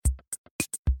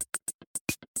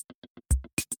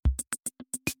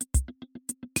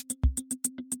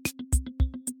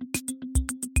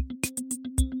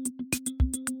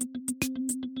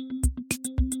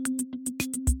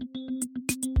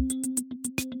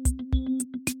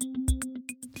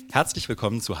Herzlich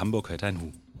willkommen zu Hamburg hört ein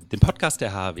HU, dem Podcast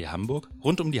der HAW Hamburg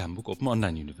rund um die Hamburg Open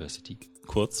Online University,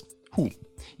 kurz HU,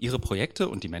 ihre Projekte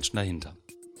und die Menschen dahinter.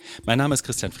 Mein Name ist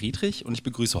Christian Friedrich und ich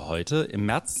begrüße heute im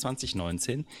März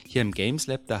 2019 hier im Games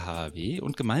Lab der HAW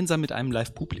und gemeinsam mit einem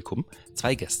Live-Publikum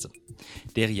zwei Gäste,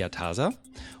 Deria Taser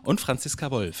und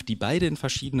Franziska Wolf, die beide in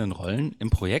verschiedenen Rollen im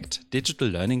Projekt Digital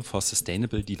Learning for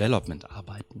Sustainable Development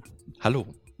arbeiten.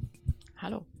 Hallo.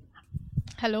 Hallo.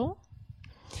 Hallo.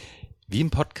 Wie im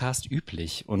Podcast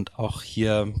üblich und auch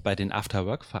hier bei den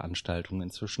After-Work-Veranstaltungen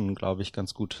inzwischen, glaube ich,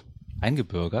 ganz gut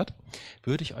eingebürgert,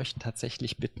 würde ich euch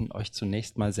tatsächlich bitten, euch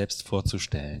zunächst mal selbst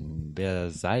vorzustellen.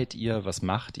 Wer seid ihr? Was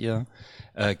macht ihr?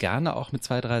 Gerne auch mit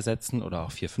 2, 3 Sätzen oder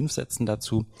auch 4, 5 Sätzen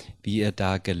dazu, wie ihr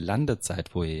da gelandet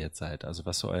seid, wo ihr jetzt seid. Also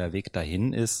was so euer Weg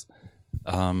dahin ist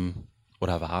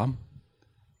oder war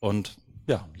und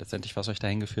ja, letztendlich, was euch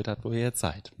dahin geführt hat, wo ihr jetzt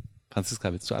seid.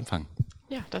 Franziska, willst du anfangen?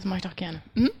 Ja, das mache ich doch gerne.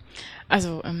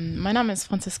 Also, mein Name ist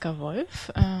Franziska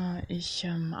Wolf. Ich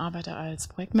arbeite als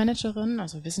Projektmanagerin,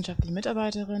 also wissenschaftliche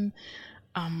Mitarbeiterin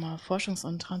am Forschungs-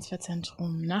 und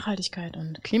Transferzentrum Nachhaltigkeit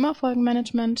und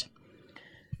Klimafolgenmanagement.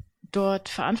 Dort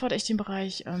verantworte ich den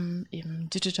Bereich eben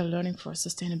Digital Learning for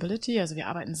Sustainability. Also wir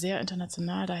arbeiten sehr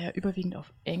international, daher überwiegend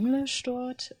auf Englisch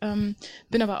dort,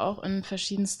 bin aber auch in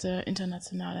verschiedenste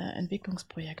internationale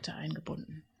Entwicklungsprojekte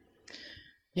eingebunden.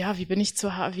 Ja, wie bin ich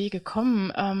zur HAW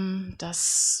gekommen?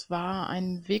 Das war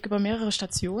ein Weg über mehrere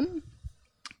Stationen.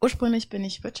 Ursprünglich bin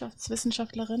ich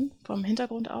Wirtschaftswissenschaftlerin vom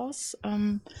Hintergrund aus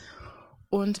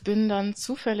und bin dann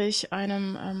zufällig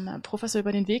einem Professor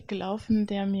über den Weg gelaufen,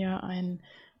 der mir einen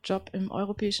Job im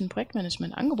europäischen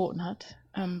Projektmanagement angeboten hat,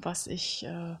 was ich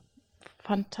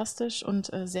fantastisch und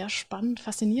sehr spannend,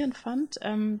 faszinierend fand,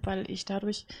 weil ich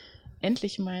dadurch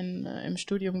endlich mein im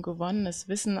Studium gewonnenes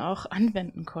Wissen auch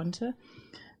anwenden konnte.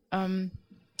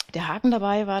 Der Haken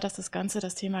dabei war, dass das Ganze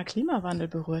das Thema Klimawandel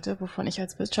berührte, wovon ich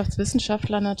als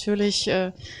Wirtschaftswissenschaftler natürlich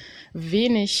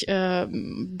wenig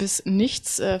bis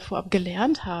nichts vorab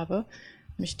gelernt habe,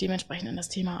 mich dementsprechend in das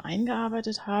Thema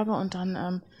eingearbeitet habe und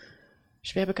dann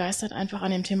schwer begeistert einfach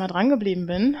an dem Thema drangeblieben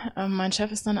bin. Mein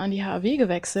Chef ist dann an die HAW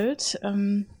gewechselt,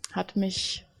 hat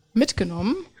mich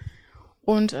mitgenommen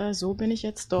und so bin ich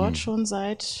jetzt dort schon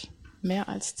seit mehr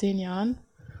als 10 Jahren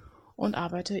und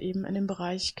arbeite eben in dem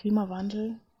Bereich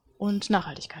Klimawandel und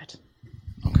Nachhaltigkeit.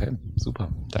 Okay, super.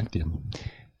 Danke dir.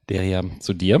 Deria,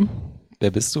 zu dir.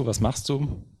 Wer bist du? Was machst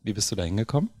du? Wie bist du da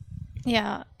hingekommen?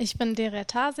 Ja, ich bin Deria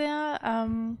Taser.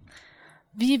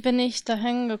 Wie bin ich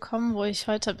dahin gekommen, wo ich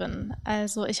heute bin?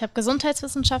 Also ich habe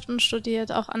Gesundheitswissenschaften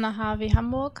studiert, auch an der HAW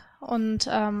Hamburg und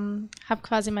habe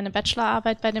quasi meine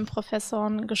Bachelorarbeit bei den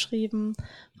Professoren geschrieben,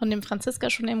 von dem Franziska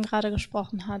schon eben gerade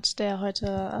gesprochen hat, der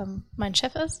heute mein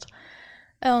Chef ist.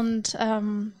 Und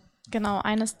genau,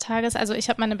 eines Tages, also ich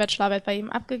habe meine Bachelorarbeit bei ihm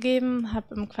abgegeben,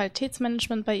 habe im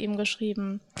Qualitätsmanagement bei ihm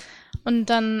geschrieben. Und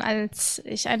dann, als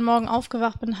ich einen Morgen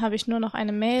aufgewacht bin, habe ich nur noch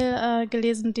eine Mail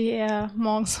gelesen, die er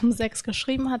morgens um 6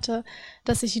 geschrieben hatte,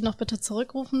 dass ich ihn noch bitte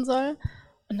zurückrufen soll.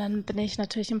 Und dann bin ich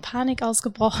natürlich in Panik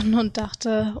ausgebrochen und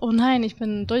dachte, oh nein, ich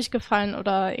bin durchgefallen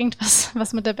oder irgendwas,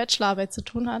 was mit der Bachelorarbeit zu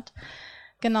tun hat.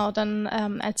 Genau, dann,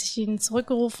 als ich ihn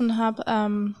zurückgerufen habe,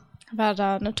 war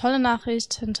da eine tolle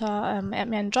Nachricht hinter, er hat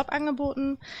mir einen Job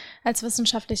angeboten als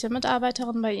wissenschaftliche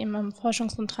Mitarbeiterin bei ihm im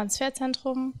Forschungs- und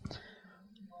Transferzentrum.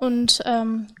 Und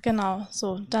genau,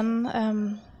 so,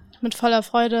 dann mit voller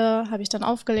Freude habe ich dann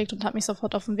aufgelegt und habe mich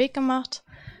sofort auf den Weg gemacht.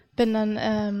 Bin dann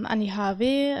an die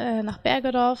HAW nach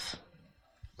Bergedorf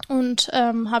und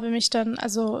habe mich dann,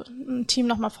 also im Team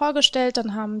nochmal vorgestellt.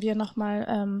 Dann haben wir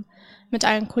nochmal mit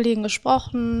allen Kollegen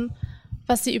gesprochen,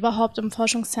 was sie überhaupt im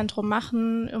Forschungszentrum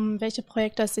machen, um welche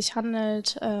Projekte es sich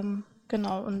handelt.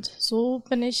 Genau, und so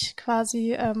bin ich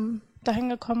quasi dahin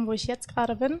gekommen, wo ich jetzt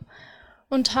gerade bin.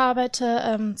 Und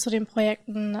arbeite zu den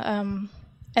Projekten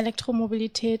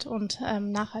Elektromobilität und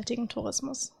nachhaltigen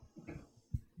Tourismus.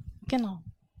 Genau.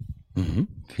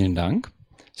 Vielen Dank.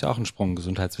 Ist ja auch ein Sprung,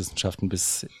 Gesundheitswissenschaften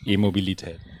bis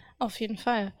E-Mobilität. Auf jeden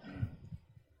Fall.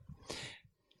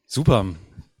 Super.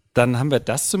 Dann haben wir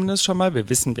das zumindest schon mal. Wir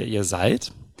wissen, wer ihr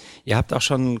seid. Ihr habt auch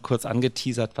schon kurz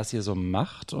angeteasert, was ihr so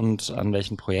macht und an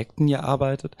welchen Projekten ihr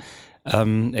arbeitet.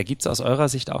 Ergibt es aus eurer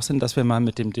Sicht auch Sinn, dass wir mal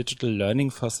mit dem Digital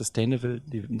Learning for Sustainable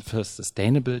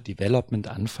Development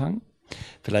anfangen?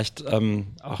 Vielleicht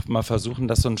auch mal versuchen,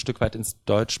 das so ein Stück weit ins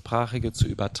Deutschsprachige zu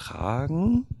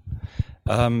übertragen,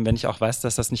 wenn ich auch weiß,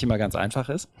 dass das nicht immer ganz einfach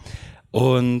ist.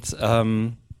 Und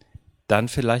dann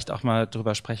vielleicht auch mal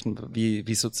drüber sprechen, wie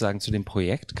es sozusagen zu dem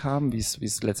Projekt kam, wie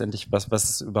es letztendlich,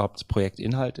 was überhaupt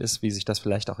Projektinhalt ist, wie sich das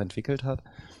vielleicht auch entwickelt hat.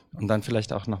 Und dann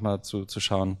vielleicht auch nochmal zu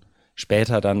schauen,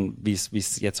 später dann, wie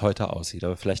es jetzt heute aussieht.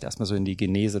 Aber vielleicht erstmal so in die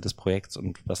Genese des Projekts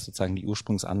und was sozusagen die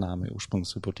Ursprungsannahme,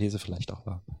 Ursprungshypothese vielleicht auch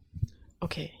war.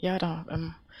 Okay, ja, da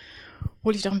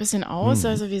hole ich doch ein bisschen aus.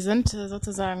 Also wir sind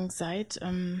sozusagen seit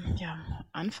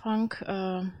Anfang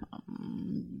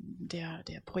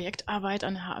der Projektarbeit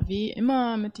an der HAW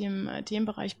immer mit dem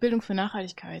Themenbereich Bildung für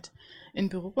Nachhaltigkeit in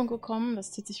Berührung gekommen.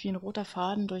 Das zieht sich wie ein roter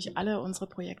Faden durch alle unsere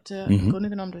Projekte, im Grunde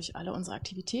genommen durch alle unsere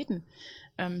Aktivitäten,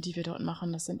 die wir dort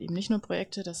machen. Das sind eben nicht nur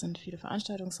Projekte, das sind viele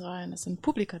Veranstaltungsreihen, das sind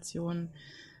Publikationen,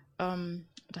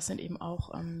 das sind eben auch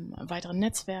weitere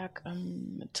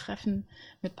Netzwerktreffen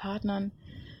mit Partnern.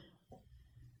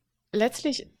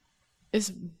 Letztlich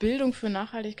ist Bildung für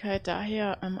Nachhaltigkeit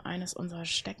daher eines unserer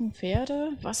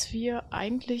Steckenpferde, was wir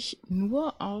eigentlich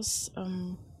nur aus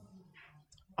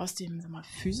dem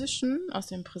physischen, aus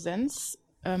dem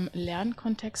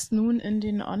Präsenz-Lernkontext nun in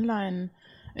die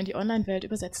Online-Welt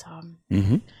übersetzt haben.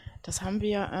 Das haben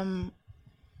wir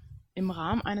im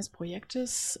Rahmen eines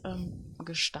Projektes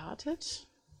gestartet.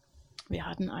 Wir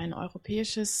hatten ein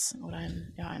europäisches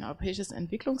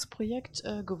Entwicklungsprojekt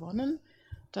gewonnen,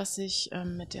 das sich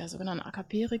mit der sogenannten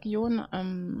AKP-Region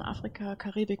Afrika,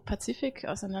 Karibik, Pazifik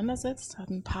auseinandersetzt, hat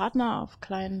einen Partner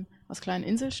aus kleinen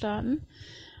Inselstaaten,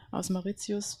 aus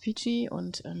Mauritius, Fidschi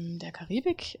und der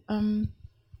Karibik.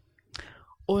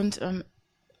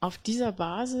 Auf dieser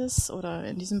Basis oder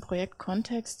in diesem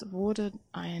Projektkontext wurde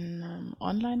ein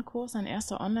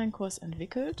erster Online-Kurs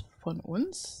entwickelt von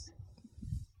uns,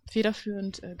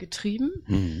 federführend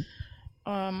getrieben.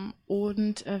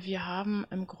 Wir haben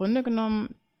im Grunde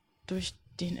genommen durch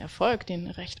den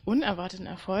recht unerwarteten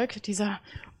Erfolg dieser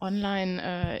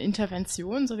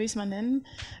Online-Intervention, so wie ich es mal nennen,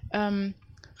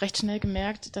 recht schnell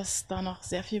gemerkt, dass da noch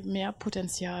sehr viel mehr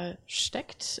Potenzial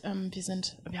steckt.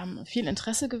 Wir haben viel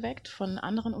Interesse geweckt von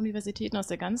anderen Universitäten aus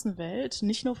der ganzen Welt,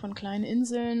 nicht nur von kleinen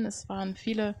Inseln. Es waren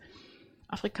viele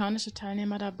afrikanische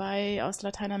Teilnehmer dabei, aus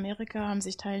Lateinamerika haben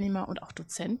sich Teilnehmer und auch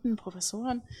Dozenten,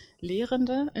 Professoren,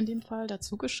 Lehrende in dem Fall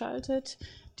dazugeschaltet,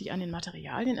 die an den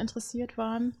Materialien interessiert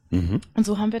waren. Und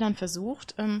so haben wir dann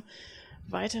versucht,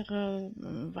 weitere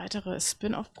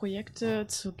Spin-off-Projekte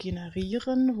zu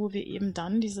generieren, wo wir eben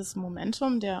dann dieses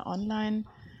Momentum der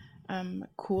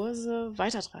Online-Kurse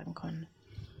weitertreiben können.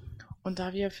 Und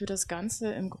da wir für das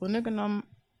Ganze im Grunde genommen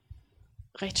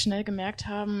recht schnell gemerkt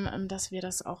haben, dass wir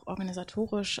das auch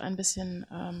organisatorisch ein bisschen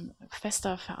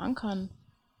fester verankern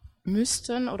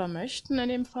müssten oder möchten in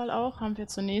dem Fall auch, haben wir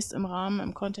zunächst im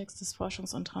Kontext des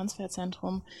Forschungs- und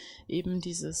Transferzentrums eben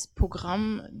dieses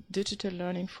Programm Digital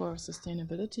Learning for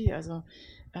Sustainability, also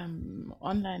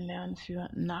Online-Lernen für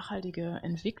nachhaltige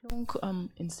Entwicklung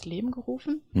ins Leben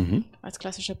gerufen, als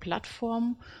klassische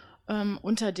Plattform,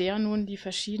 unter der nun die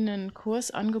verschiedenen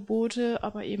Kursangebote,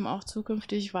 aber eben auch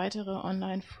zukünftig weitere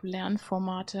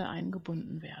Online-Lernformate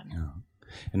eingebunden werden. Ja.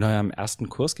 In eurem ersten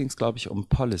Kurs ging es, glaube ich, um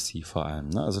Policy vor allem.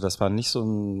 Ne? Also das war nicht so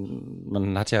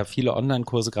man hat ja viele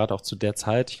Online-Kurse, gerade auch zu der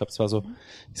Zeit, ich glaube, es war so, wenn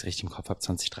ich es richtig im Kopf habe,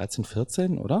 2013,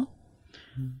 14, oder?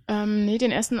 Nee,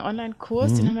 den ersten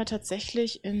Online-Kurs, den haben wir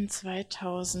tatsächlich in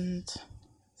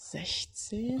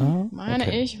 2016,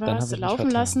 meine ich, war es,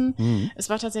 laufen lassen. Es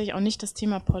war tatsächlich auch nicht das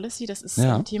Thema Policy, das ist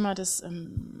ein Thema des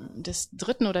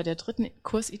dritten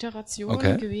Kursiteration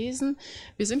gewesen.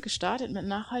 Wir sind gestartet mit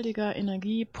nachhaltiger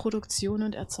Energieproduktion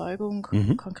und Erzeugung,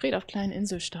 konkret auf kleinen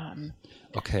Inselstaaten.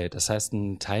 Okay, das heißt,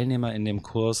 ein Teilnehmer in dem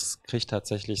Kurs kriegt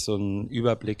tatsächlich so einen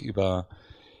Überblick über,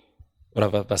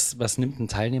 oder was nimmt ein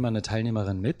Teilnehmer, eine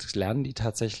Teilnehmerin mit? Lernen die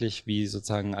tatsächlich, wie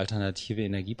sozusagen alternative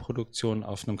Energieproduktion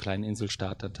auf einem kleinen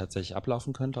Inselstaat dann tatsächlich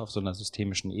ablaufen könnte, auf so einer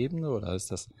systemischen Ebene? Oder ist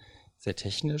das sehr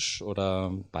technisch oder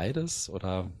beides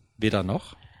oder weder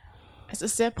noch? Es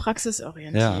ist sehr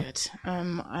praxisorientiert,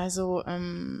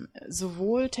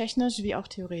 sowohl technisch wie auch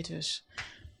theoretisch.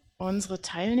 Unsere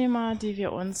Teilnehmer, die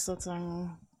wir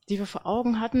vor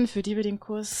Augen hatten, für die wir den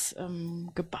Kurs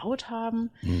gebaut haben,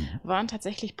 waren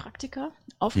tatsächlich Praktiker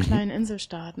auf kleinen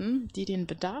Inselstaaten, die den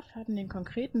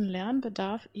konkreten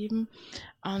Lernbedarf eben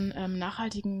an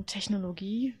nachhaltigen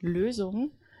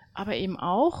Technologielösungen, aber eben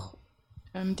auch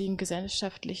den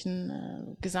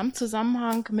gesellschaftlichen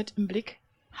Gesamtzusammenhang mit im Blick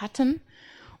hatten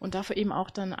und dafür eben auch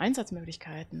dann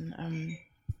Einsatzmöglichkeiten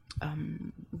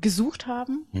gesucht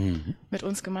haben, mit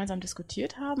uns gemeinsam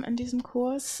diskutiert haben in diesem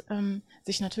Kurs,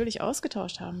 sich natürlich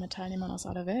ausgetauscht haben mit Teilnehmern aus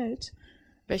aller Welt,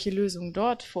 welche Lösungen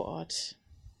dort vor Ort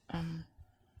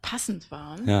passend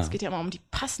waren. Es geht ja immer um die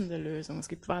passende Lösung. Es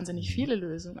gibt wahnsinnig viele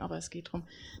Lösungen, aber es geht darum,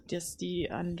 dass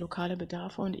die an lokale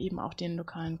Bedarfe und eben auch den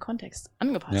lokalen Kontext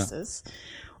angepasst ist.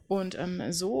 Und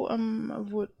so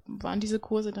waren diese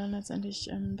Kurse dann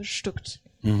letztendlich bestückt.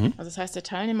 Mhm. Also das heißt, der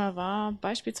Teilnehmer war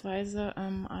beispielsweise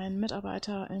ein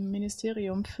Mitarbeiter im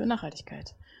Ministerium für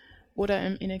Nachhaltigkeit oder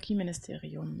im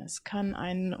Energieministerium. Es kann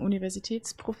ein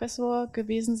Universitätsprofessor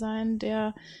gewesen sein,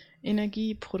 der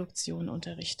Energieproduktion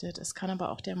unterrichtet. Es kann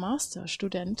aber auch der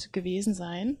Masterstudent gewesen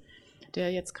sein,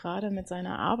 der jetzt gerade mit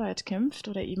seiner Arbeit kämpft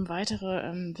oder eben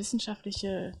weitere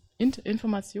wissenschaftliche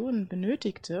Informationen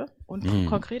benötigte und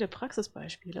konkrete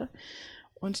Praxisbeispiele.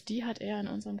 Und die hat er in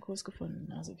unserem Kurs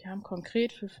gefunden. Also wir haben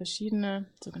konkret für verschiedene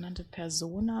sogenannte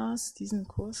Personas diesen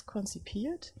Kurs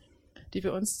konzipiert, die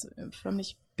wir uns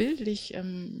förmlich bildlich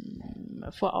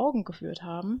vor Augen geführt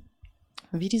haben,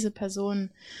 was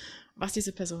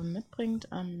diese Person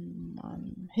mitbringt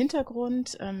am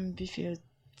Hintergrund, wie viel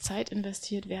Zeit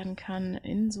investiert werden kann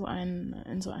in so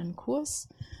einen Kurs,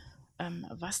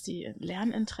 was die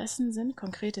Lerninteressen sind,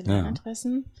 konkrete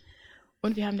Lerninteressen. Ja.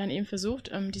 Und wir haben dann eben versucht,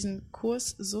 diesen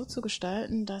Kurs so zu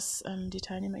gestalten, dass die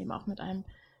Teilnehmer eben auch mit einem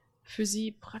für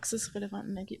sie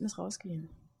praxisrelevanten Ergebnis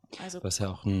rausgehen. Also, was ja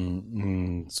auch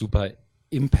ein super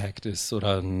Impact ist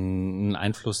oder ein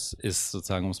Einfluss ist,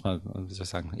 sozusagen, um es mal, wie soll ich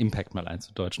sagen, Impact mal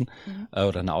einzudeutschen,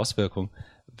 oder eine Auswirkung,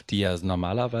 die ja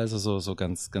normalerweise so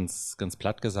ganz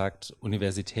platt gesagt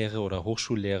Universitäre oder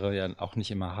Hochschullehre ja auch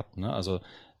nicht immer hat. Ne? Also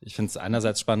ich finde es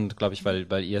einerseits spannend, glaube ich,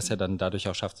 weil ihr es ja dann dadurch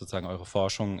auch schafft, sozusagen eure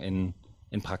Forschung in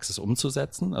Praxis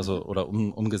umzusetzen, also oder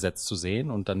umgesetzt zu sehen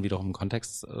und dann wiederum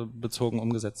kontextbezogen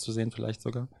umgesetzt zu sehen vielleicht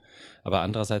sogar. Aber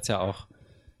andererseits ja auch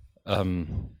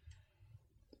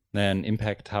einen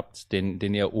Impact habt,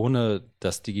 den ihr ohne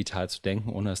das digital zu denken,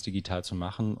 ohne das digital zu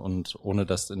machen und ohne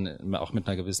das auch mit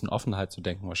einer gewissen Offenheit zu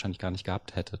denken wahrscheinlich gar nicht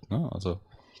gehabt hättet. Ne? Also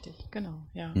richtig, genau,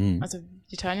 ja. Also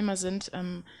die Teilnehmer sind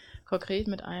konkret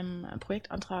mit einem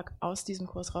Projektantrag aus diesem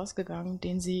Kurs rausgegangen,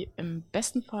 den sie im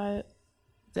besten Fall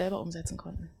selber umsetzen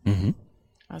konnten. Mhm.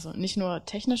 Also nicht nur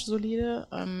technisch solide,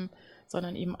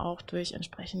 sondern eben auch durch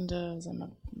entsprechende, sagen wir,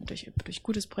 durch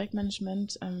gutes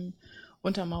Projektmanagement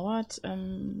untermauert,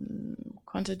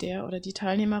 konnte der oder die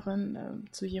Teilnehmerin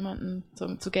zu jemandem,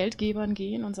 zu Geldgebern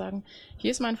gehen und sagen,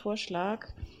 hier ist mein Vorschlag,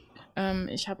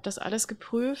 ich habe das alles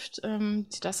geprüft,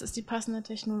 das ist die passende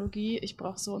Technologie, ich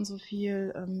brauche so und so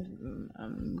viel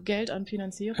Geld an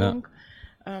Finanzierung.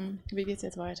 Ja. Wie geht es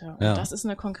jetzt weiter? Ja. Und das ist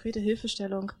eine konkrete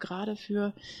Hilfestellung, gerade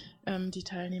für die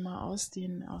Teilnehmer aus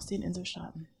den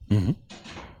Inselstaaten. Mhm.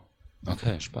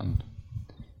 Okay, spannend.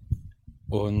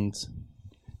 Und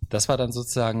das war dann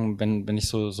sozusagen, wenn ich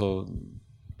so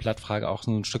platt frage, auch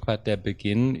so ein Stück weit der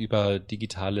Beginn über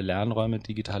digitale Lernräume,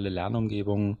 digitale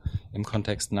Lernumgebungen im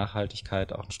Kontext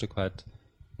Nachhaltigkeit auch ein Stück weit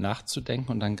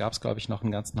nachzudenken. Und dann gab es, glaube ich, noch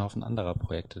einen ganzen Haufen anderer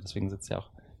Projekte. Deswegen sitzt ja auch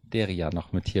Deria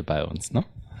noch mit hier bei uns, ne?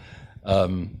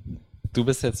 Du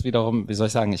bist jetzt wiederum, wie soll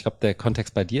ich sagen, ich glaube, der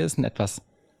Kontext bei dir ist ein etwas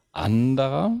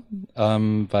anderer,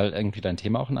 weil irgendwie dein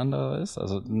Thema auch ein anderes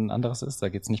ist. Da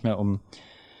geht es nicht mehr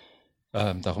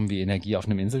darum, wie Energie auf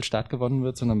einem Inselstaat gewonnen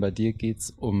wird, sondern bei dir geht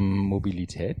es um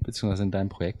Mobilität, beziehungsweise in deinem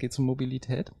Projekt geht es um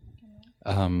Mobilität.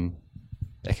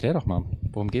 Erklär doch mal,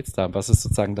 worum geht es da? Was ist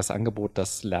sozusagen das Angebot,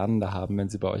 das Lernende haben, wenn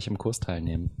sie bei euch im Kurs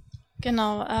teilnehmen?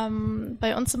 Genau,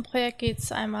 bei uns im Projekt geht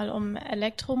es einmal um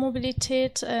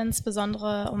Elektromobilität,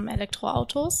 insbesondere um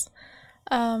Elektroautos.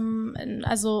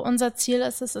 Also unser Ziel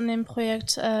ist es in dem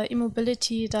Projekt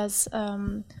E-Mobility, dass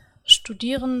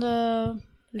Studierende,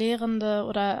 Lehrende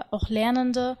oder auch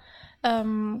Lernende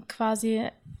quasi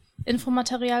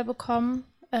Infomaterial bekommen,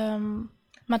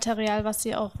 Material, was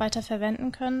sie auch weiter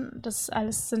verwenden können. Das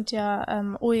alles sind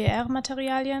ja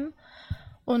OER-Materialien.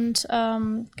 Und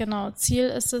genau, Ziel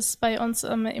ist es bei uns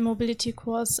im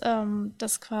E-Mobility-Kurs,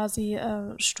 dass quasi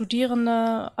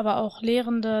Studierende, aber auch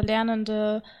Lehrende,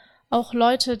 Lernende, auch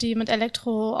Leute, die mit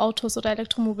Elektroautos oder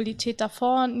Elektromobilität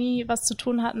davor nie was zu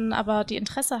tun hatten, aber die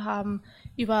Interesse haben,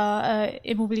 über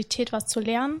E-Mobilität was zu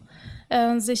lernen,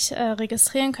 sich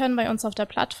registrieren können bei uns auf der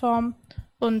Plattform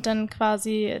und dann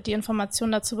quasi die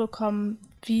Information dazu bekommen,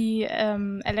 wie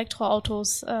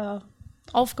Elektroautos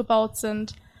aufgebaut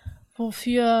sind,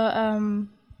 wofür,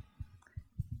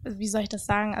 wie soll ich das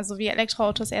sagen, also wie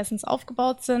Elektroautos erstens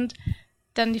aufgebaut sind,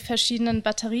 dann die verschiedenen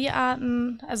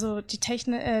Batteriearten, also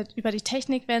über die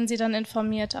Technik werden sie dann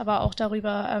informiert, aber auch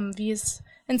darüber, wie es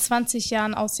in 20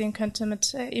 Jahren aussehen könnte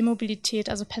mit E-Mobilität,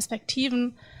 also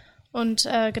Perspektiven. Und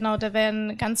genau, da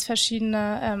werden ganz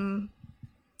verschiedene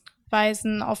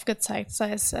Weisen aufgezeigt,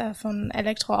 sei es von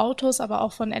Elektroautos, aber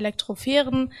auch von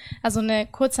Elektrofähren, also eine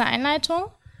kurze Einleitung.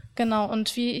 Genau,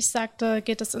 und wie ich sagte,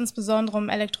 geht es insbesondere um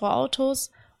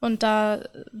Elektroautos Und da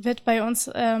wird bei uns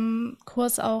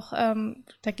Kurs auch,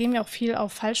 da gehen wir auch viel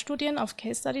auf Fallstudien, auf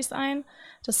Case Studies ein.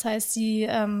 Das heißt, Sie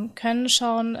können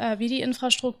schauen, wie die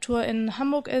Infrastruktur in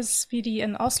Hamburg ist, wie die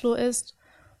in Oslo ist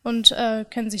und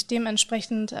können sich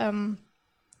dementsprechend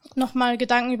nochmal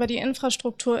Gedanken über die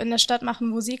Infrastruktur in der Stadt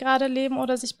machen, wo Sie gerade leben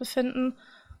oder sich befinden,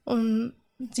 um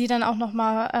Sie dann auch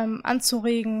nochmal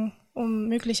anzuregen, um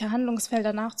mögliche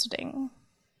Handlungsfelder nachzudenken.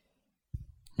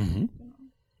 Mhm.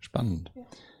 Spannend.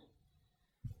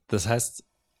 Das heißt,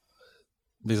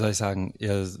 wie soll ich sagen,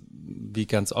 wie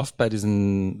ganz oft bei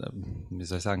diesen, wie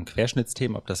soll ich sagen,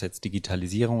 Querschnittsthemen, ob das jetzt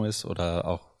Digitalisierung ist oder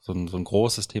auch so ein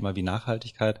großes Thema wie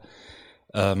Nachhaltigkeit,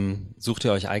 sucht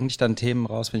ihr euch eigentlich dann Themen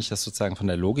raus, wenn ich das sozusagen von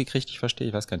der Logik richtig verstehe,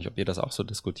 ich weiß gar nicht, ob ihr das auch so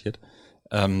diskutiert,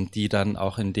 die dann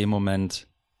auch in dem Moment,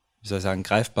 wie soll ich sagen,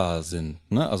 greifbar sind,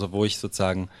 ne? Also wo ich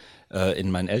sozusagen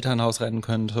in mein Elternhaus rennen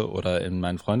könnte oder in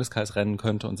meinen Freundeskreis rennen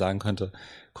könnte und sagen könnte,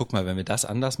 guck mal, wenn wir das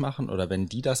anders machen oder wenn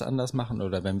die das anders machen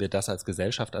oder wenn wir das als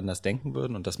Gesellschaft anders denken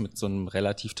würden und das mit so einem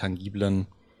relativ tangiblen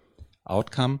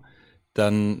Outcome,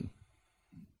 dann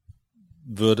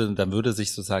würde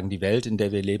sich sozusagen die Welt, in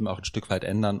der wir leben, auch ein Stück weit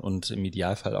ändern und im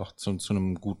Idealfall auch zu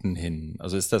einem Guten hin.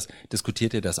 Also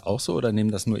diskutiert ihr das auch so oder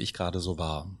nehmt das nur ich gerade so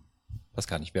wahr? Weiß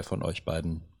gar nicht, wer von euch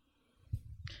beiden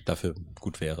dafür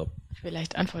gut wäre.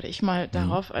 Vielleicht antworte ich mal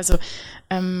darauf. Also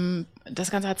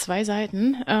das Ganze hat zwei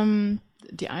Seiten.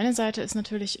 Die eine Seite ist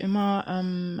natürlich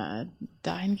immer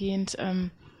dahingehend,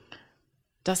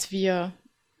 dass wir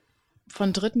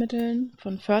von Drittmitteln,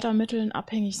 von Fördermitteln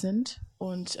abhängig sind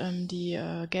und die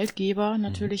Geldgeber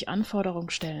natürlich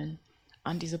Anforderungen stellen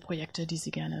an diese Projekte, die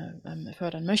sie gerne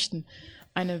fördern möchten.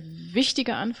 Eine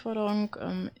wichtige Anforderung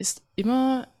ist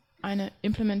immer eine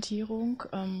Implementierung,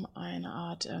 eine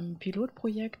Art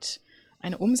Pilotprojekt,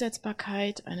 eine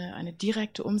Umsetzbarkeit, eine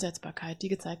direkte Umsetzbarkeit, die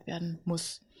gezeigt werden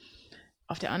muss.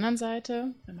 Auf der anderen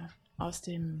Seite, wenn man aus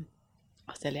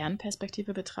der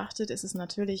Lernperspektive betrachtet, ist es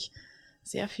natürlich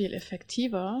sehr viel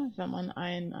effektiver, wenn man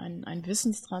einen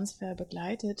Wissenstransfer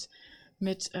begleitet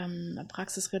mit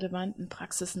praxisrelevanten,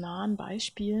 praxisnahen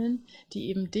Beispielen, die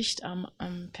eben dicht an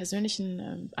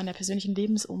der persönlichen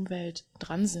Lebensumwelt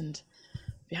dran sind.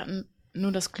 Wir hatten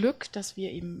nur das Glück, dass wir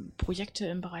eben Projekte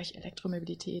im Bereich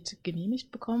Elektromobilität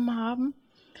genehmigt bekommen haben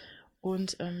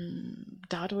und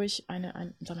dadurch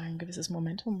ein gewisses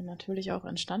Momentum natürlich auch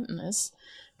entstanden ist.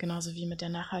 Genauso wie mit der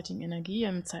nachhaltigen Energie.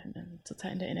 Zur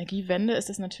Zeit der Energiewende ist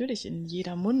es natürlich in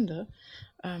jeder Munde.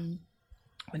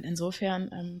 Und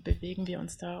insofern bewegen wir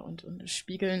uns da und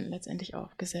spiegeln letztendlich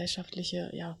auch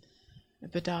gesellschaftliche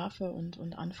Bedarfe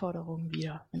und Anforderungen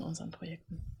wider in unseren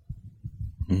Projekten.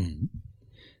 Mhm.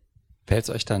 Fällt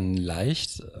es euch dann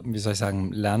leicht, wie soll ich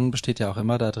sagen, Lernen besteht ja auch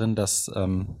immer darin, dass,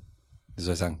 wie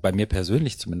soll ich sagen, bei mir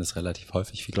persönlich zumindest relativ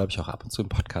häufig, wie glaube ich auch ab und zu im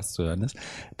Podcast zu hören ist,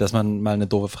 dass man mal eine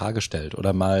doofe Frage stellt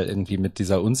oder mal irgendwie mit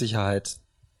dieser Unsicherheit,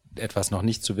 etwas noch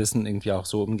nicht zu wissen, irgendwie auch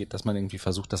so umgeht, dass man irgendwie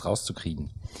versucht, das rauszukriegen.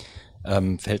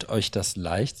 Fällt euch das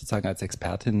leicht, sozusagen als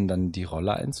Expertin dann die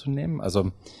Rolle einzunehmen?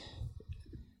 Also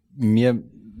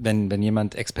wenn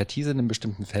jemand Expertise in einem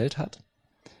bestimmten Feld hat,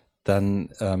 dann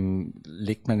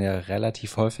legt man ja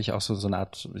relativ häufig auch so eine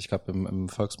Art, ich glaube im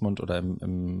Volksmund oder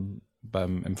im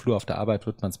Flur auf der Arbeit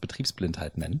wird man es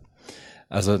Betriebsblindheit nennen.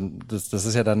 Also das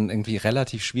ist ja dann irgendwie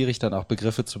relativ schwierig, dann auch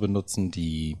Begriffe zu benutzen,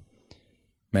 die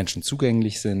Menschen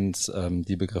zugänglich sind,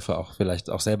 die Begriffe auch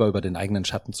vielleicht auch selber über den eigenen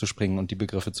Schatten zu springen und die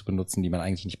Begriffe zu benutzen, die man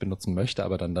eigentlich nicht benutzen möchte,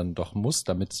 aber dann doch muss,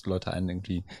 damit Leute einen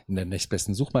irgendwie in der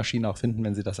nächstbesten Suchmaschine auch finden,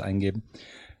 wenn sie das eingeben.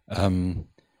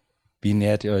 Wie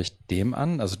nähert ihr euch dem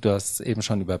an? Also du hast eben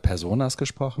schon über Personas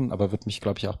gesprochen, aber würde mich,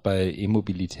 glaube ich, auch bei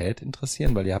E-Mobilität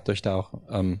interessieren, weil ihr habt euch da auch,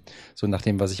 so nach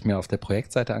dem, was ich mir auf der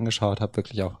Projektseite angeschaut habe,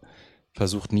 wirklich auch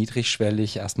versucht,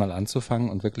 niedrigschwellig erstmal anzufangen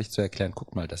und wirklich zu erklären,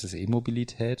 guck mal, das ist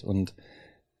E-Mobilität und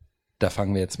da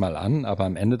fangen wir jetzt mal an, aber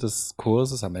am Ende des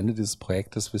Kurses, am Ende dieses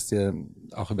Projektes wisst ihr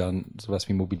auch über sowas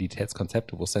wie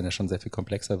Mobilitätskonzepte, wo es dann ja schon sehr viel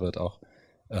komplexer wird, auch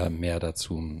mehr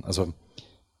dazu. Also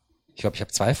ich glaube, ich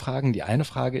habe zwei Fragen. Die eine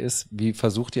Frage ist, wie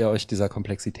versucht ihr euch dieser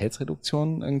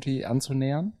Komplexitätsreduktion irgendwie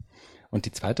anzunähern? Und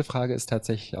die zweite Frage ist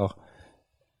tatsächlich auch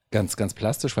ganz, ganz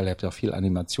plastisch, weil ihr habt ja auch viel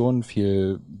Animation,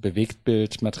 viel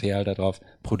Bewegtbildmaterial da drauf.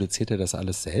 Produziert ihr das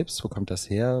alles selbst? Wo kommt das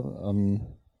her?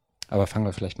 Aber fangen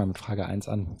wir vielleicht mal mit Frage 1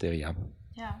 an, Deria.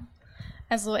 Ja,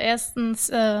 also erstmal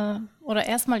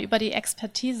über die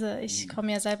Expertise. Ich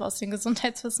komme ja selber aus den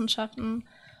Gesundheitswissenschaften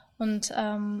und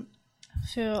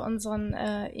für unseren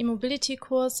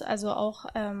E-Mobility-Kurs, also auch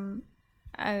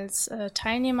als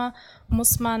Teilnehmer,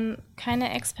 muss man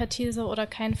keine Expertise oder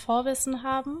kein Vorwissen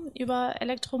haben über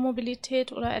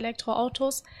Elektromobilität oder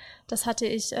Elektroautos. Das hatte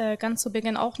ich ganz zu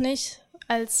Beginn auch nicht.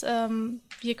 als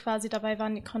wir quasi dabei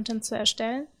waren, die Content zu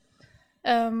erstellen.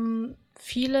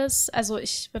 Vieles, also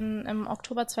ich bin im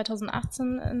Oktober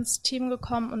 2018 ins Team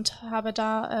gekommen und habe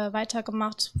da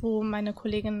weitergemacht, wo meine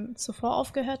Kollegin zuvor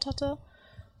aufgehört hatte.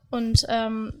 Und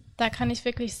da kann ich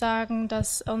wirklich sagen,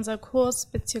 dass unser Kurs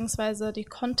bzw. die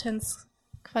Contents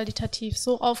qualitativ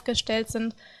so aufgestellt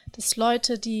sind, dass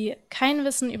Leute, die kein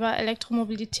Wissen über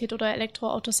Elektromobilität oder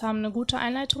Elektroautos haben, eine gute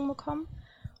Einleitung bekommen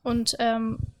und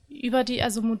über die,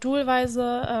 also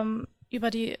modulweise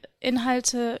über die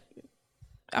Inhalte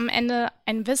am Ende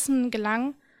ein Wissen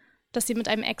gelangen, dass sie mit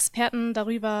einem Experten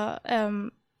darüber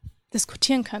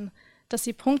diskutieren können, dass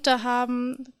sie Punkte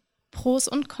haben, Pros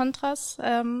und Kontras,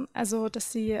 also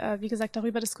dass sie, wie gesagt,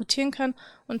 darüber diskutieren können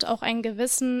und auch ein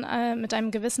Gewissen, mit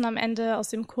einem Gewissen am Ende aus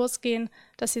dem Kurs gehen,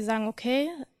 dass sie sagen, okay,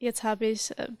 jetzt habe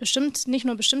ich bestimmt nicht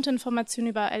nur bestimmte Informationen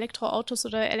über Elektroautos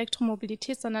oder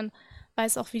Elektromobilität, sondern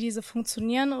weiß auch, wie diese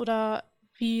funktionieren oder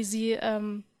wie sie,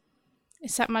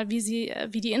 ich sag mal, wie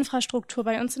die Infrastruktur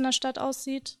bei uns in der Stadt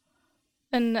aussieht,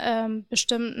 in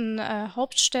bestimmten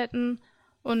Hauptstädten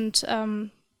und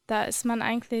da ist man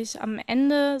eigentlich am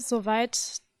Ende so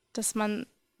weit, dass man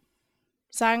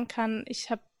sagen kann, ich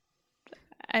habe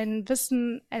ein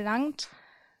Wissen erlangt,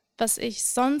 was ich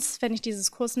sonst, wenn ich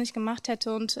dieses Kurs nicht gemacht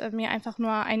hätte und mir einfach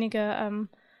nur einige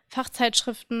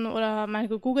Fachzeitschriften oder mal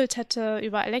gegoogelt hätte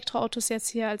über Elektroautos jetzt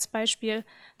hier als Beispiel,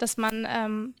 dass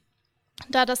man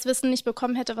da das Wissen nicht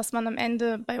bekommen hätte, was man am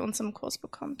Ende bei uns im Kurs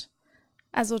bekommt.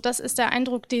 Also das ist der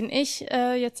Eindruck, den ich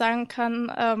jetzt sagen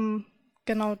kann,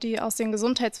 genau, die aus den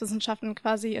Gesundheitswissenschaften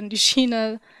quasi in die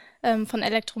Schiene von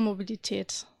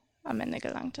Elektromobilität am Ende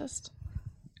gelangt ist.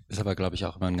 Ist aber, glaube ich,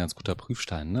 auch immer ein ganz guter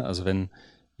Prüfstein, ne? Also wenn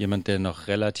jemand, der noch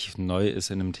relativ neu ist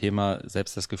in einem Thema,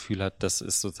 selbst das Gefühl hat, das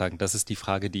ist sozusagen, das ist die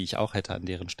Frage, die ich auch hätte an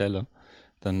deren Stelle,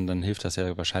 dann hilft das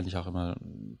ja wahrscheinlich auch immer,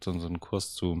 so einen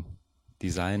Kurs zu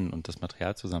designen und das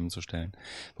Material zusammenzustellen.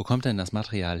 Wo kommt denn das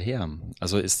Material her?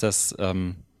 Also ist das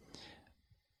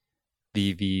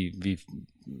wie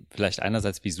vielleicht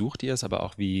einerseits, wie sucht ihr es, aber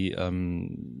auch wie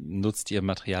nutzt ihr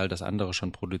Material, das andere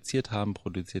schon produziert haben?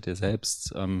 Produziert ihr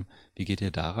selbst? Wie geht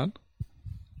ihr daran?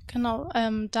 Genau,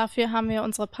 dafür haben wir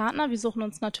unsere Partner. Wir suchen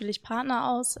uns natürlich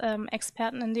Partner aus,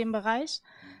 Experten in dem Bereich,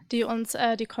 die uns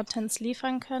die Contents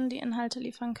liefern können, die Inhalte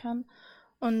liefern können.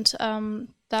 Und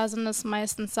da sind es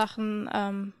meistens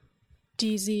Sachen,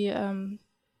 die sie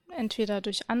entweder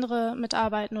durch andere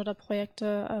Mitarbeiten oder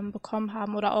Projekte bekommen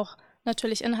haben oder auch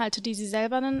natürlich Inhalte, die sie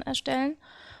selber dann erstellen.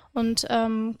 Und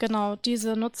genau,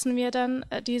 diese nutzen wir dann.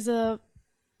 Diese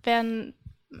werden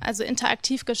also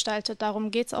interaktiv gestaltet. Darum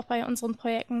geht es auch bei unseren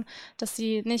Projekten, dass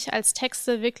sie nicht als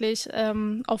Texte wirklich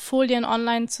auf Folien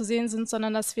online zu sehen sind,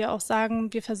 sondern dass wir auch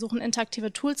sagen, wir versuchen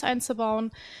interaktive Tools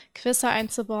einzubauen, Quizze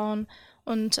einzubauen.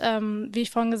 Und wie ich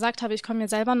vorhin gesagt habe, ich komme ja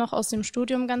selber noch aus dem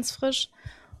Studium ganz frisch.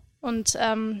 Und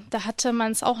da hatte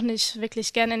man es auch nicht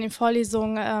wirklich gerne in den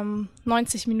Vorlesungen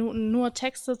 90 Minuten nur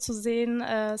Texte zu sehen,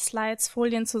 Slides,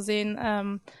 Folien zu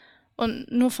sehen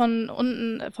und nur von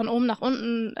oben nach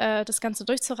unten das Ganze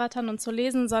durchzurattern und zu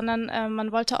lesen, sondern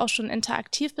man wollte auch schon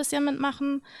interaktiv ein bisschen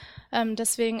mitmachen.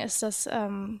 Deswegen ist das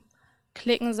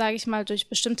Klicken, sage ich mal, durch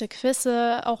bestimmte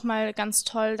Quizze auch mal ganz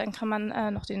toll. Dann kann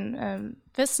man noch den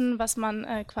Wissen, was man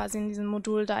quasi in diesem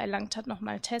Modul da erlangt hat,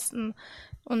 nochmal testen.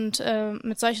 Und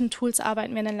mit solchen Tools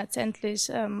arbeiten wir dann letztendlich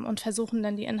und versuchen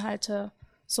dann die Inhalte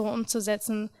so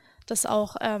umzusetzen, dass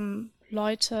auch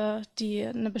Leute, die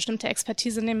eine bestimmte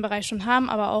Expertise in dem Bereich schon haben,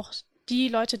 aber auch die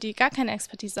Leute, die gar keine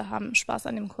Expertise haben, Spaß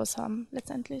an dem Kurs haben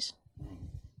letztendlich.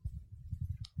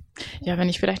 Ja, wenn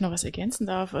ich vielleicht noch was ergänzen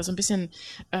darf, also ein bisschen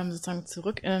sozusagen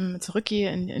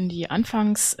zurückgehe in die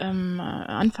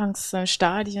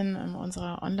Anfangsstadien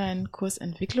unserer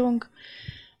Online-Kursentwicklung.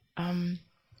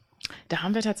 Da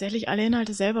haben wir tatsächlich alle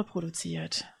Inhalte selber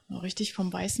produziert. Richtig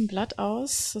vom weißen Blatt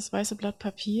aus, das weiße Blatt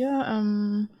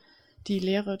Papier, die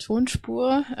leere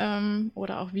Tonspur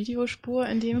oder auch Videospur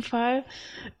in dem Fall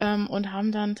und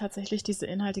haben dann tatsächlich diese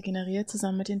Inhalte generiert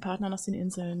zusammen mit den Partnern aus den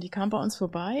Inseln. Die kamen bei uns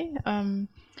vorbei.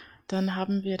 Dann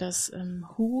haben wir das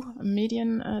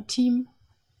Medienteam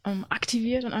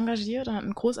aktiviert und engagiert und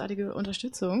hatten großartige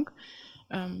Unterstützung.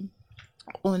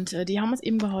 Und die haben uns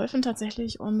eben geholfen,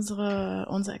 tatsächlich unsere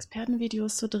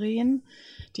Expertenvideos zu drehen.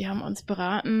 Die haben uns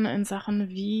beraten in Sachen,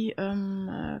 wie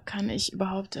kann ich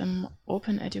überhaupt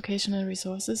Open Educational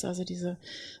Resources, also diese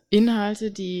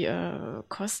Inhalte, die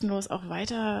kostenlos auch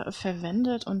weiter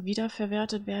verwendet und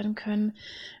wiederverwertet werden können,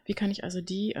 wie kann ich also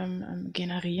die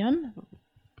generieren?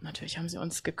 Natürlich haben sie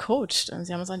uns gecoacht,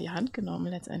 sie haben uns an die Hand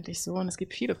genommen letztendlich so und es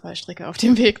gibt viele Fallstricke auf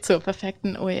dem Weg zur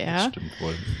perfekten OER. Das stimmt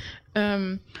wohl.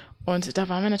 Und da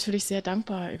waren wir natürlich sehr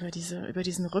dankbar über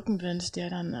diesen Rückenwind, der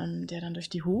dann durch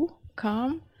die HU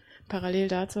kam. Parallel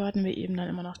dazu hatten wir eben dann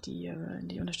immer noch die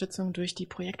Unterstützung durch die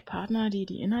Projektpartner,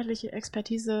 die inhaltliche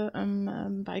Expertise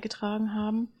beigetragen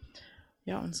haben.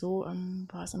 Ja, und so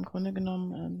war es im Grunde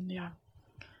genommen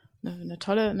eine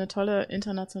tolle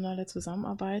internationale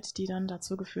Zusammenarbeit, die dann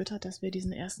dazu geführt hat, dass wir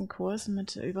diesen ersten Kurs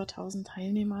mit über 1000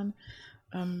 Teilnehmern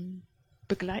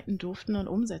begleiten durften und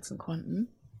umsetzen konnten.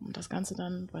 Und das Ganze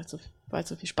dann, weil es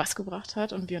so viel Spaß gebracht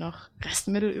hat und wir noch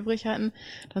Restmittel übrig hatten,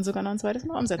 dann sogar noch ein zweites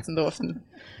Mal umsetzen durften.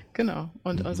 Genau.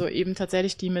 Und also eben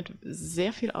tatsächlich die mit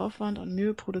sehr viel Aufwand und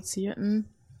Mühe produzierten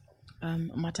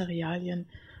Materialien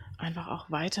einfach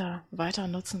auch weiter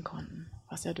nutzen konnten.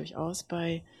 Was ja durchaus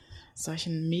bei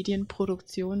solchen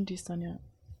Medienproduktionen, die es dann ja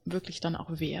wirklich dann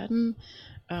auch werden,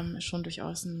 schon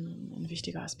durchaus ein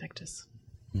wichtiger Aspekt ist.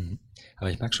 Aber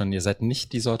ich merke schon, ihr seid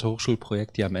nicht die Sorte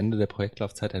Hochschulprojekt, die am Ende der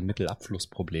Projektlaufzeit ein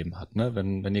Mittelabflussproblem hat. Ne?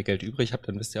 Wenn ihr Geld übrig habt,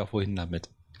 dann wisst ihr auch, wohin damit.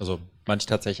 Also manche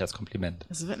tatsächlich als Kompliment.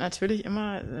 Es wird natürlich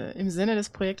immer im Sinne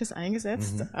des Projektes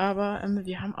eingesetzt, aber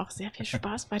wir haben auch sehr viel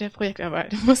Spaß bei der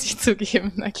Projektarbeit, muss ich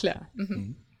zugeben, na klar.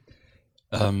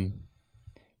 Wenn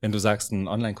du sagst, ein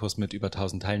Online-Kurs mit über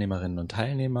 1000 Teilnehmerinnen und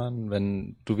Teilnehmern,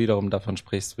 wenn du wiederum davon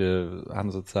sprichst, wir haben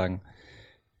sozusagen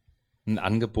ein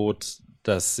Angebot,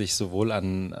 das sich sowohl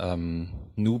an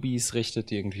Newbies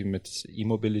richtet, die irgendwie mit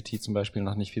E-Mobility zum Beispiel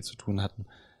noch nicht viel zu tun hatten,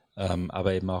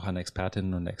 aber eben auch an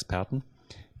Expertinnen und Experten,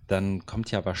 dann kommt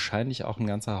ja wahrscheinlich auch ein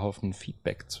ganzer Haufen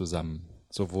Feedback zusammen.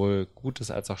 Sowohl Gutes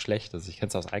als auch Schlechtes. Ich kenne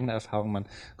es aus eigener Erfahrung, man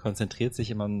konzentriert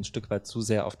sich immer ein Stück weit zu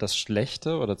sehr auf das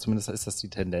Schlechte, oder zumindest ist das die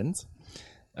Tendenz,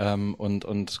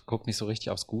 und guckt nicht so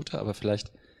richtig aufs Gute, aber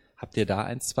vielleicht habt ihr da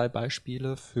 1, 2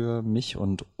 Beispiele für mich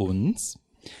und uns.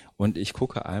 Und ich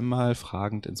gucke einmal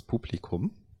fragend ins Publikum,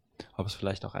 ob es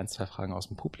vielleicht auch 1, 2 Fragen aus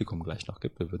dem Publikum gleich noch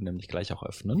gibt. Wir würden nämlich gleich auch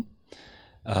öffnen.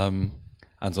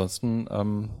 Ansonsten,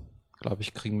 glaube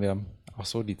ich, kriegen wir auch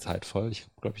so die Zeit voll. Ich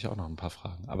glaube, ich auch noch ein paar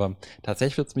Fragen. Aber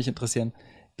tatsächlich würde es mich interessieren,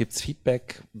 gibt es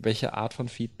Feedback? Welche Art von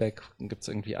Feedback? Gibt es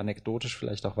irgendwie anekdotisch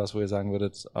vielleicht auch was, wo ihr sagen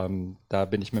würdet, da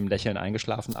bin ich mit dem Lächeln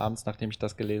eingeschlafen abends, nachdem ich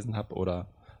das gelesen habe,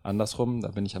 oder andersrum, da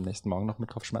bin ich am nächsten Morgen noch mit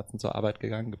Kopfschmerzen zur Arbeit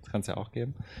gegangen. Kann es ja auch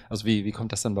geben. Also wie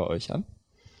kommt das dann bei euch an?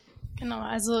 Genau,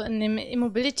 also in dem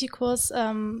E-Mobility-Kurs,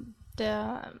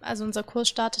 also unser Kurs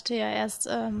startete ja erst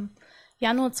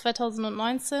Januar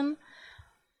 2019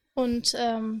 und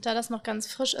da das noch ganz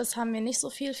frisch ist, haben wir nicht so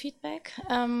viel Feedback.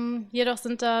 Jedoch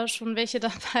sind da schon welche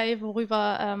dabei,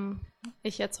 worüber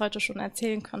ich jetzt heute schon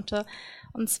erzählen konnte.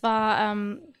 Und zwar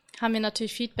haben wir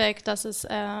natürlich Feedback, dass es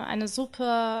ein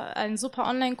super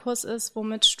Online-Kurs ist,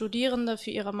 womit Studierende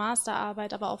für ihre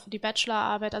Masterarbeit, aber auch für die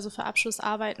Bachelorarbeit, also für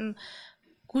Abschlussarbeiten,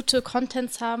 gute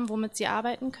Contents haben, womit sie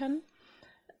arbeiten können.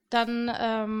 Dann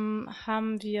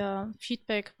haben wir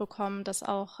Feedback bekommen, dass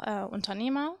auch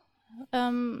Unternehmer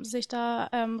sich da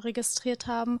registriert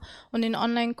haben und den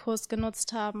Online-Kurs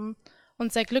genutzt haben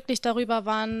und sehr glücklich darüber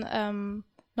waren,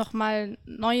 nochmal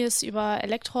Neues über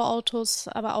Elektroautos,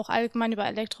 aber auch allgemein über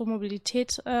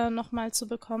Elektromobilität nochmal zu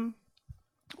bekommen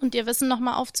und ihr Wissen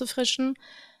nochmal aufzufrischen.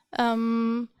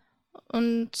 Und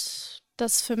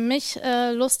das für mich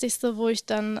Lustigste, wo ich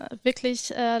dann wirklich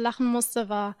lachen musste,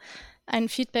 war ein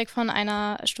Feedback von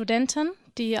einer Studentin,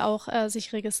 die auch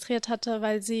sich registriert hatte,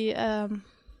 weil sie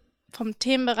vom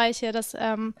Themenbereich her das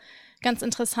ganz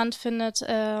interessant findet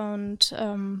und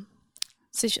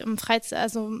sich in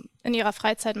ihrer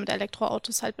Freizeit mit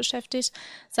Elektroautos halt beschäftigt,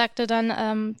 sagte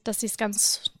dann, dass sie es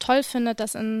ganz toll findet,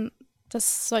 dass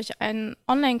solch ein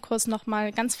Online-Kurs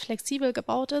nochmal ganz flexibel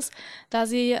gebaut ist, da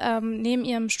sie neben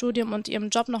ihrem Studium und ihrem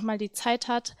Job nochmal die Zeit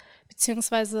hat,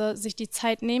 beziehungsweise sich die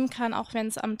Zeit nehmen kann, auch wenn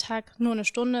es am Tag nur eine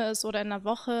Stunde ist oder in der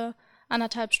Woche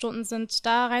 1,5 Stunden sind,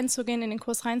 da reinzugehen, in den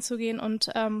Kurs reinzugehen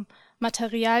und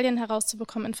Materialien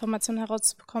herauszubekommen, Informationen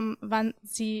herauszubekommen, wann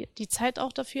sie die Zeit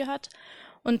auch dafür hat.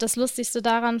 Und das Lustigste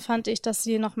daran fand ich, dass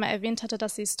sie nochmal erwähnt hatte,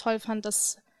 dass sie es toll fand,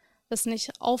 dass das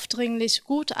nicht aufdringlich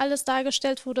gut alles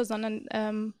dargestellt wurde,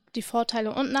 sondern die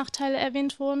Vorteile und Nachteile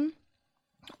erwähnt wurden.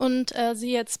 Und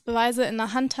sie jetzt Beweise in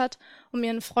der Hand hat, um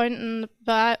ihren Freunden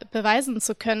beweisen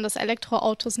zu können, dass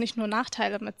Elektroautos nicht nur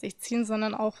Nachteile mit sich ziehen,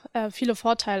 sondern auch viele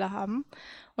Vorteile haben.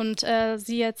 Und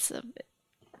sie jetzt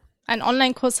einen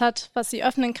Online-Kurs hat, was sie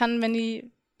öffnen kann, wenn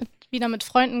die wieder mit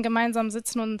Freunden gemeinsam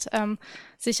sitzen und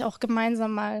sich auch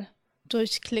gemeinsam mal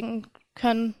durchklicken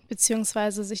können,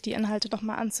 beziehungsweise sich die Inhalte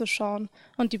nochmal anzuschauen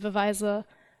und die Beweise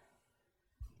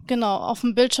genau auf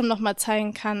dem Bildschirm nochmal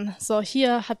zeigen kann. So,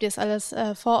 hier habt ihr es alles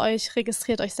vor euch,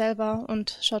 registriert euch selber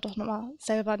und schaut doch nochmal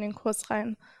selber in den Kurs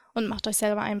rein und macht euch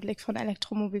selber einen Blick von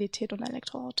Elektromobilität und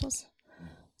Elektroautos.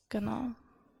 Genau.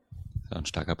 Ja, ein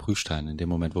starker Prüfstein. In dem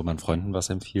Moment, wo man Freunden was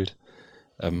empfiehlt,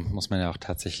 muss man ja auch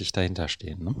tatsächlich dahinter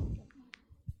stehen, ne?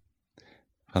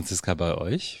 Franziska, bei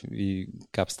euch,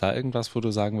 gab es da irgendwas, wo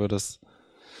du sagen würdest,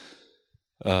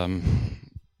 ein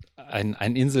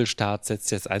Inselstaat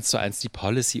setzt jetzt 1:1 die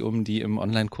Policy um, die im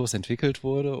Online-Kurs entwickelt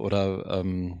wurde, oder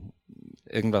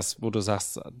irgendwas, wo du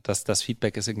sagst, dass das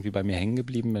Feedback ist irgendwie bei mir hängen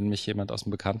geblieben, wenn mich jemand aus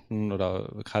dem Bekannten-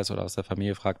 oder Kreis oder aus der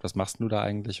Familie fragt, was machst du da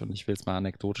eigentlich, und ich will es mal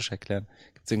anekdotisch erklären.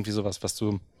 Gibt es irgendwie sowas, was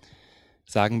du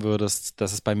sagen würdest,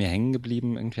 das ist bei mir hängen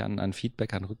geblieben, irgendwie an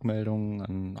Feedback, an Rückmeldungen,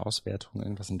 an Auswertungen,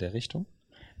 irgendwas in der Richtung?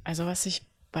 Also was ich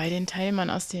bei den Teilnehmern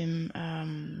aus dem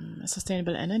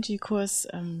Sustainable Energy Kurs,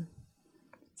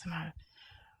 sag mal,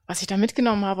 was ich da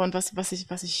mitgenommen habe und was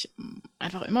ich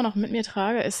einfach immer noch mit mir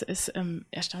trage, ist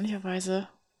erstaunlicherweise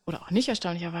oder auch nicht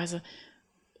erstaunlicherweise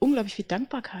unglaublich viel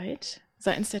Dankbarkeit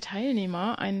seitens der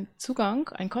Teilnehmer, einen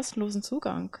kostenlosen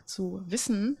Zugang zu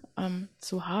Wissen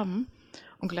zu haben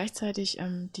und gleichzeitig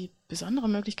die besondere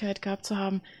Möglichkeit gehabt zu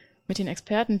haben, mit den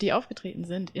Experten, die aufgetreten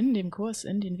sind, in dem Kurs,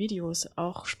 in den Videos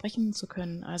auch sprechen zu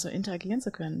können, also interagieren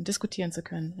zu können, diskutieren zu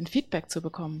können, ein Feedback zu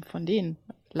bekommen von denen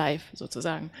live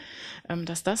sozusagen,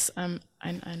 dass das einen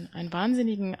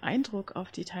wahnsinnigen Eindruck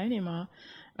auf die Teilnehmer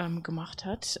gemacht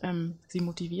hat, sie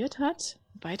motiviert hat,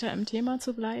 weiter im Thema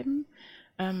zu bleiben,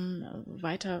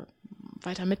 weiter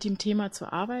mit dem Thema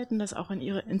zu arbeiten, das auch in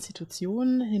ihre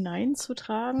Institutionen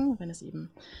hineinzutragen, wenn es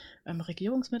eben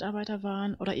Regierungsmitarbeiter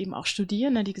waren oder eben auch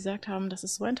Studierende, die gesagt haben, das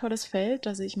ist so ein tolles Feld,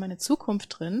 da sehe ich meine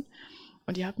Zukunft drin,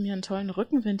 und die haben mir einen tollen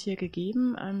Rückenwind hier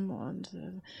gegeben, und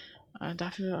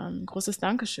dafür ein großes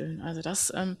Dankeschön. Also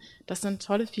das sind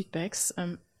tolle Feedbacks,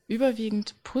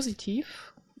 überwiegend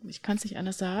positiv. Ich kann es nicht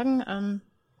anders sagen.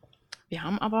 Wir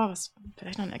haben aber, was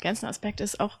vielleicht noch ein ergänzender Aspekt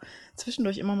ist, auch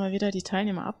zwischendurch immer mal wieder die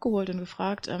Teilnehmer abgeholt und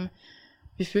gefragt,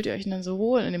 wie fühlt ihr euch denn so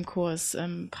wohl in dem Kurs?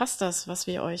 Passt das, was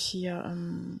wir euch hier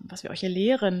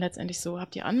lehren, letztendlich so?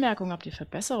 Habt ihr Anmerkungen, habt ihr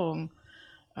Verbesserungen?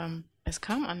 Es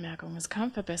kam Anmerkungen, es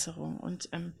kam Verbesserungen, und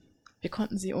wir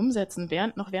konnten sie umsetzen.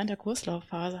 Während der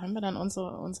Kurslaufphase haben wir dann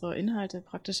unsere Inhalte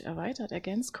praktisch erweitert,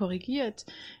 ergänzt, korrigiert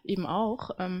eben auch.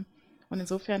 Und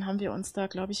insofern haben wir uns da,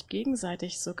 glaube ich,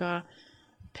 gegenseitig sogar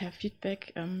per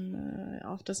Feedback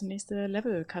auf das nächste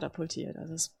Level katapultiert.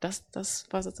 Also das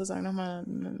war sozusagen nochmal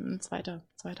ein zweiter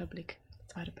Blick,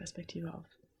 zweite Perspektive auf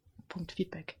Punkt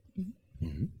Feedback.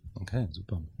 Mhm. Okay,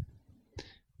 super.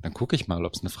 Dann gucke ich mal,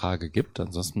 ob es eine Frage gibt.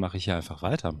 Ansonsten mache ich hier einfach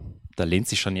weiter. Da lehnt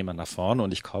sich schon jemand nach vorne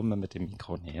und ich komme mit dem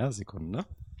Mikro näher. Sekunde.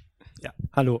 Ja,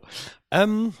 hallo.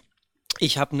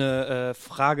 Ich habe eine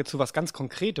Frage zu was ganz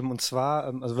Konkretem. Und zwar,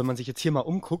 also wenn man sich jetzt hier mal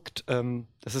umguckt,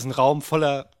 das ist ein Raum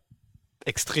voller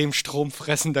extrem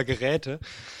stromfressender Geräte.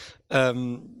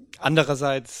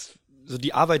 Andererseits, so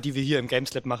die Arbeit, die wir hier im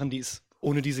Games Lab machen, die ist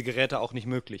ohne diese Geräte auch nicht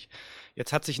möglich.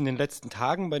 Jetzt hat sich in den letzten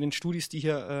Tagen bei den Studis, die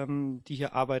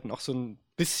hier arbeiten, auch so ein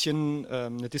bisschen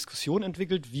eine Diskussion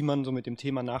entwickelt, wie man so mit dem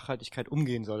Thema Nachhaltigkeit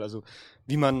umgehen soll. Also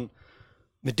wie man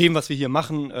mit dem, was wir hier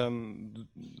machen,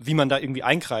 wie man da irgendwie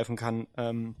eingreifen kann.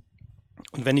 Und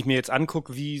wenn ich mir jetzt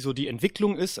angucke, wie so die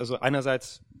Entwicklung ist, also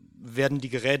einerseits werden die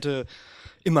Geräte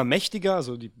immer mächtiger,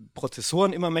 also die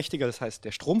Prozessoren immer mächtiger, das heißt,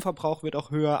 der Stromverbrauch wird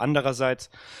auch höher. Andererseits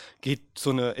geht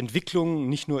so eine Entwicklung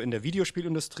nicht nur in der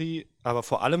Videospielindustrie, aber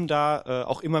vor allem da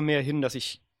auch immer mehr hin, dass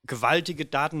ich gewaltige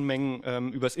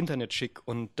Datenmengen übers Internet schicke,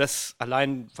 und das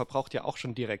allein verbraucht ja auch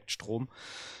schon direkt Strom,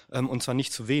 und zwar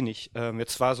nicht zu wenig.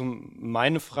 Jetzt war so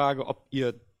meine Frage, ob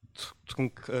ihr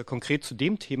konkret zu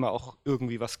dem Thema auch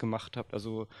irgendwie was gemacht habt,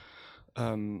 also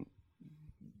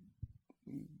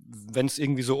wenn es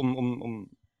irgendwie so um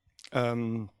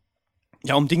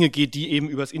Dinge geht, die eben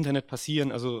übers Internet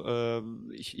passieren. Also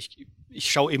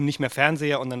ich schaue eben nicht mehr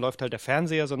Fernseher und dann läuft halt der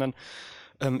Fernseher, sondern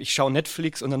ich schaue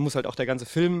Netflix und dann muss halt auch der ganze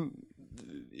Film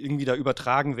irgendwie da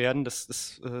übertragen werden. Das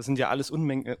sind ja alles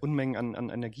Unmengen an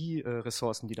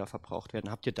Energieressourcen, die da verbraucht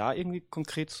werden. Habt ihr da irgendwie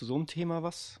konkret zu so einem Thema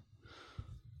was?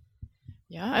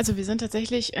 Ja, also wir sind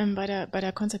tatsächlich bei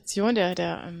der Konzeption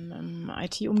der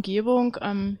IT-Umgebung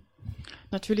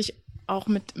natürlich auch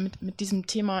mit diesem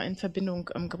Thema in Verbindung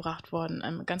gebracht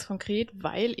worden. Ganz konkret,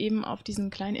 weil eben auf diesen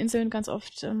kleinen Inseln ganz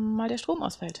oft mal der Strom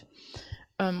ausfällt.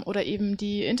 Oder eben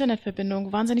die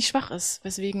Internetverbindung wahnsinnig schwach ist,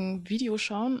 weswegen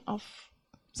Videoschauen auf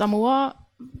Samoa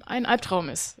ein Albtraum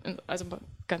ist. Also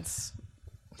ganz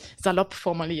salopp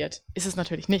formuliert ist es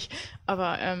natürlich nicht.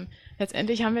 Aber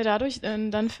letztendlich haben wir dadurch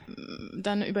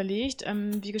dann überlegt,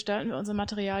 wie gestalten wir unsere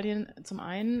Materialien zum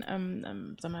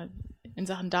einen, sagen wir, in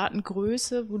Sachen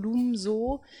Datengröße, Volumen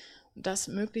so, dass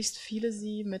möglichst viele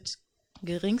sie mit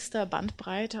geringster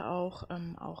Bandbreite auch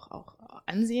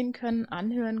ansehen können,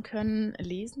 anhören können,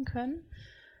 lesen können.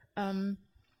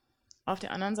 Auf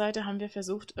der anderen Seite haben wir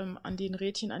versucht, an den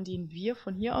Rädchen, an denen wir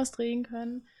von hier aus drehen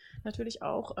können, natürlich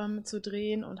auch zu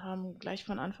drehen und haben gleich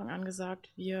von Anfang an gesagt,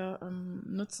 wir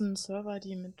nutzen Server,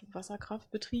 die mit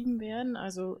Wasserkraft betrieben werden,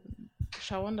 also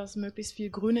schauen, dass möglichst viel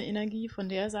grüne Energie von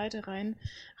der Seite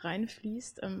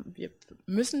reinfließt. Wir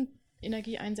müssen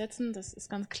Energie einsetzen, das ist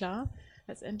ganz klar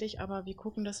letztendlich, aber wir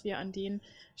gucken, dass wir an den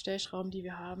Stellschrauben, die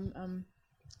wir haben,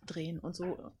 drehen. Und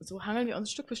so hangeln wir uns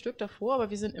Stück für Stück davor, aber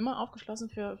wir sind immer aufgeschlossen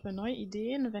für neue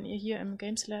Ideen. Wenn ihr hier im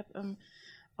Games Lab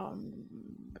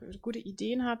gute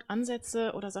Ideen habt,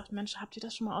 Ansätze oder sagt, Mensch, habt ihr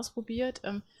das schon mal ausprobiert?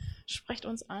 Sprecht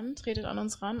uns an, tretet an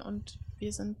uns ran und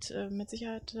wir sind mit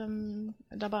Sicherheit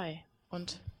dabei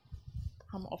und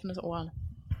haben offene Ohren.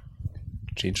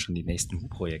 Stehen schon die nächsten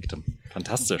Projekte.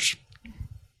 Fantastisch.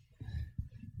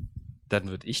 Dann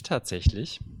würde ich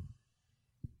tatsächlich,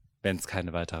 wenn es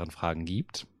keine weiteren Fragen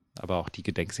gibt, aber auch die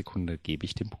Gedenksekunde gebe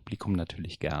ich dem Publikum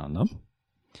natürlich gerne.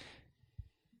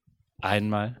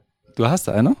 Einmal. Du hast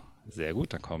eine? Sehr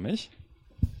gut, dann komme ich.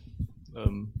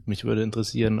 Mich würde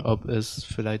interessieren, ob es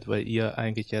vielleicht, weil ihr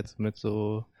eigentlich jetzt mit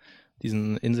so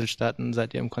diesen Inselstaaten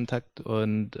seid ihr im Kontakt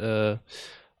und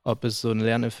ob es so einen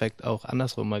Lerneffekt auch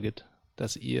andersrum mal gibt,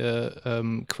 dass ihr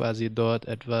quasi dort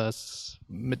etwas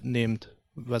mitnehmt,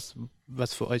 was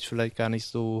für euch vielleicht gar nicht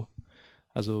so,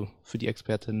 also für die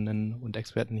Expertinnen und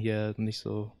Experten hier nicht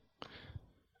so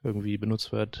irgendwie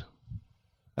benutzt wird.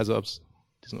 Also ob es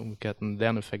diesen umgekehrten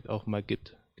Lerneffekt auch mal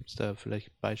gibt. Gibt es da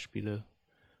vielleicht Beispiele,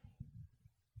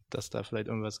 dass da vielleicht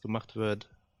irgendwas gemacht wird,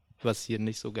 was hier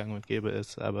nicht so gang und gäbe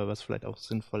ist, aber was vielleicht auch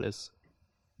sinnvoll ist?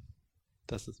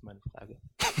 Das ist meine Frage.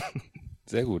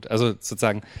 Sehr gut. Also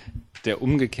sozusagen der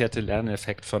umgekehrte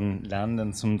Lerneffekt von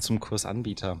Lernenden zum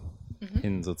Kursanbieter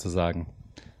hin sozusagen.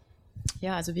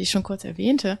 Ja, also wie ich schon kurz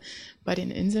erwähnte, bei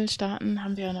den Inselstaaten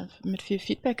haben wir mit viel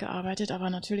Feedback gearbeitet, aber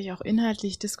natürlich auch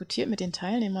inhaltlich diskutiert mit den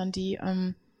Teilnehmern, die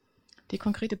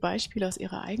konkrete Beispiele aus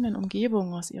ihrer eigenen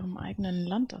Umgebung, aus ihrem eigenen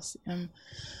Land,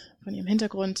 von ihrem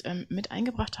Hintergrund mit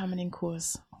eingebracht haben in den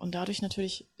Kurs und dadurch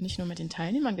natürlich nicht nur mit den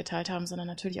Teilnehmern geteilt haben, sondern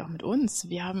natürlich auch mit uns.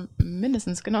 Wir haben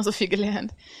mindestens genauso viel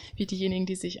gelernt wie diejenigen,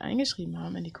 die sich eingeschrieben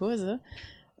haben in die Kurse.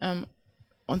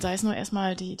 Und sei es nur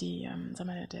erstmal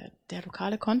der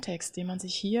lokale Kontext, den man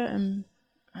sich hier im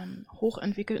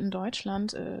hochentwickelten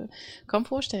Deutschland kaum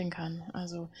vorstellen kann.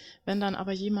 Also wenn dann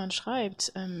aber jemand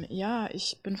schreibt, ja,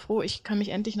 ich bin froh, ich kann mich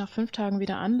endlich nach 5 Tagen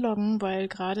wieder anloggen, weil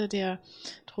gerade der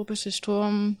tropische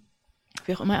Sturm,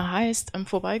 wie auch immer er heißt,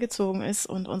 vorbeigezogen ist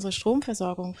und unsere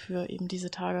Stromversorgung für eben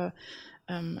diese Tage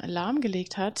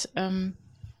lahmgelegt hat,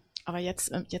 aber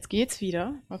jetzt geht's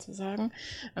wieder, sozusagen.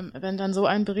 Wenn dann so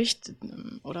ein Bericht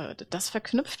oder das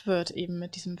verknüpft wird eben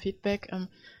mit diesem Feedback,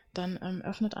 dann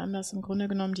öffnet einem das im Grunde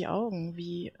genommen die Augen,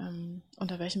 wie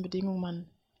unter welchen Bedingungen man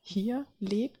hier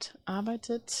lebt,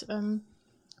 arbeitet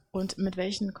und mit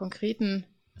welchen konkreten,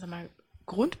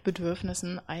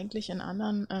 Grundbedürfnissen eigentlich in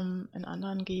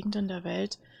anderen Gegenden der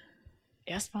Welt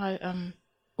erstmal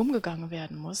umgegangen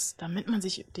werden muss, damit man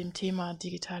sich dem Thema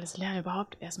digitales Lernen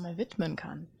überhaupt erstmal widmen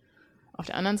kann. Auf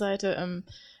der anderen Seite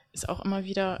ist auch immer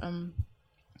wieder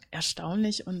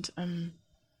erstaunlich und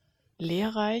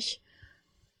lehrreich,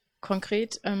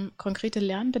 konkrete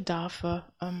Lernbedarfe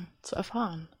zu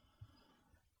erfahren.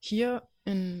 Hier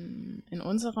in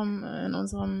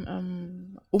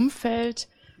unserem Umfeld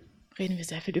reden wir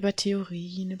sehr viel über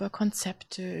Theorien, über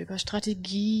Konzepte, über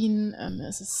Strategien.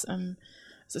 Es ist ein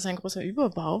großer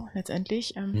Überbau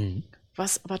letztendlich.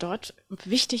 Was aber dort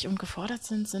wichtig und gefordert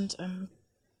sind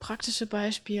praktische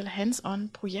Beispiele,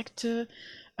 Hands-on-Projekte,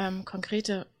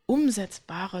 konkrete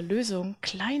umsetzbare Lösungen,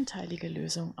 kleinteilige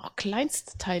Lösungen, auch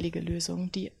kleinstteilige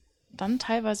Lösungen, die dann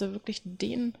teilweise wirklich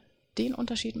den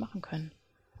Unterschied machen können.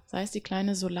 Sei es die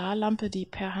kleine Solarlampe, die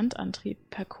per Handantrieb,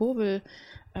 per Kurbel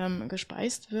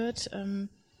gespeist wird,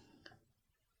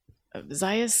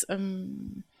 sei es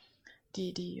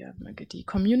die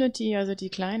Community, also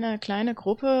die kleine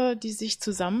Gruppe, die sich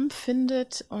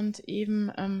zusammenfindet und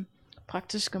eben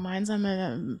praktisch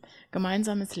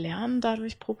gemeinsames Lernen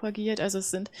dadurch propagiert. Also es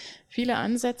sind viele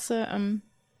Ansätze,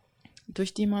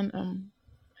 durch die man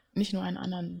nicht nur einen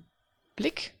anderen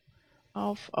Blick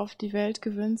auf die Welt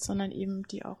gewinnt, sondern eben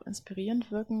die auch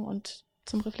inspirierend wirken und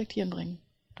zum Reflektieren bringen.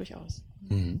 Durchaus.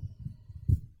 Mhm.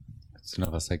 Willst du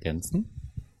noch was ergänzen?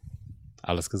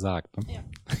 Alles gesagt, ne? Ja.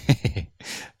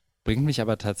 Bringt mich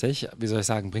aber tatsächlich, wie soll ich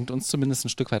sagen, bringt uns zumindest ein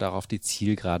Stück weit auch auf die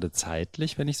Zielgerade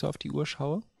zeitlich, wenn ich so auf die Uhr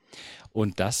schaue.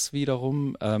 Und das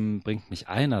wiederum bringt mich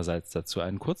einerseits dazu,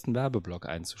 einen kurzen Werbeblock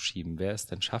einzuschieben. Wer es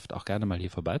denn schafft, auch gerne mal hier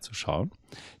vorbeizuschauen.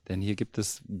 Denn hier gibt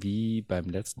es, wie beim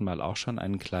letzten Mal auch schon,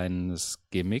 ein kleines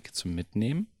Gimmick zum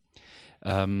Mitnehmen.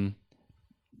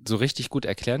 so richtig gut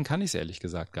erklären kann ich es ehrlich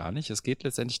gesagt gar nicht. Es geht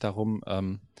letztendlich darum,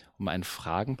 um ein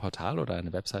Fragenportal oder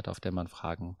eine Webseite, auf der man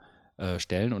Fragen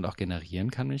stellen und auch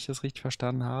generieren kann, wenn ich das richtig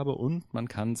verstanden habe. Und man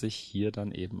kann sich hier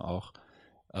dann eben auch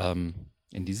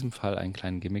in diesem Fall einen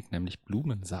kleinen Gimmick, nämlich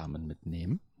Blumensamen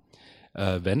mitnehmen.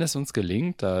 Wenn es uns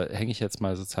gelingt, da hänge ich jetzt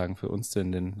mal sozusagen für uns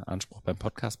den Anspruch beim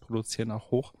Podcast produzieren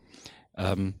auch hoch,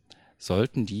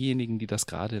 sollten diejenigen, die das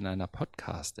gerade in einer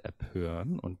Podcast-App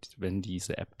hören und wenn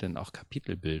diese App denn auch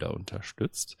Kapitelbilder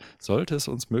unterstützt, sollte es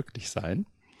uns möglich sein,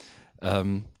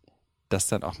 das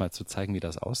dann auch mal zu zeigen, wie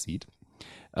das aussieht.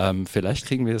 Vielleicht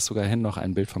kriegen wir es sogar hin, noch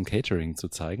ein Bild vom Catering zu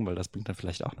zeigen, weil das bringt dann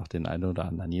vielleicht auch noch den einen oder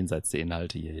anderen jenseits der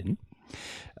Inhalte hier hin.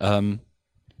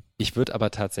 Ich würde aber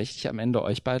tatsächlich am Ende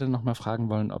euch beide nochmal fragen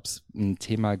wollen, ob es ein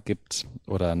Thema gibt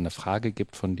oder eine Frage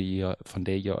gibt, von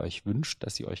der ihr euch wünscht,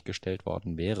 dass sie euch gestellt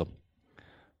worden wäre.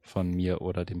 Von mir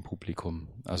oder dem Publikum.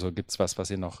 Also gibt es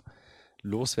was ihr noch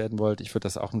loswerden wollt? Ich würde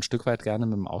das auch ein Stück weit gerne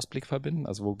mit dem Ausblick verbinden.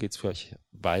 Also wo geht es für euch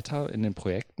weiter in den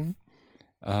Projekten?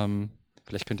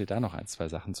 Vielleicht könnt ihr da noch 1, 2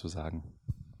 Sachen zu sagen.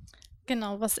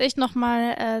 Genau, was ich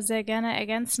nochmal sehr gerne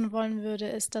ergänzen wollen würde,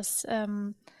 ist, dass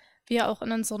wir auch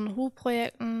in unseren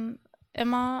HU-Projekten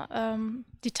immer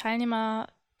die Teilnehmer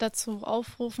dazu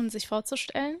aufrufen, sich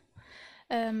vorzustellen,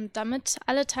 damit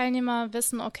alle Teilnehmer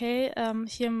wissen, okay,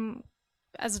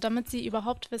 also damit sie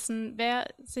überhaupt wissen, wer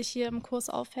sich hier im Kurs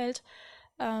aufhält,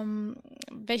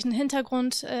 welchen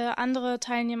Hintergrund andere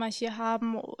Teilnehmer hier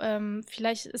haben.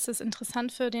 Vielleicht ist es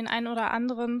interessant für den einen oder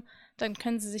anderen, dann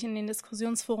können sie sich in den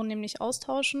Diskussionsforen nämlich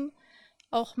austauschen,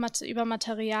 auch über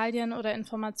Materialien oder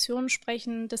Informationen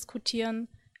sprechen, diskutieren.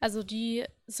 Also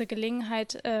diese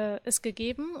Gelegenheit ist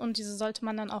gegeben und diese sollte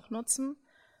man dann auch nutzen.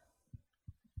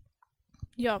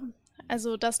 Ja,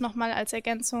 also das nochmal als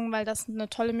Ergänzung, weil das eine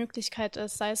tolle Möglichkeit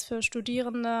ist, sei es für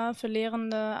Studierende, für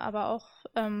Lehrende, aber auch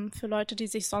für Leute, die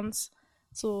sich sonst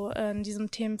so in diesem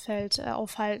Themenfeld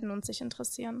aufhalten und sich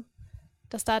interessieren,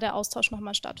 dass da der Austausch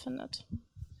nochmal stattfindet.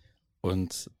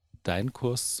 Und dein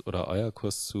Kurs oder euer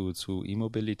Kurs zu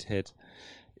E-Mobilität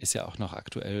ist ja auch noch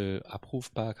aktuell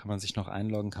abrufbar. Kann man sich noch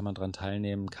einloggen, kann man daran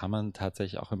teilnehmen, kann man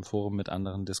tatsächlich auch im Forum mit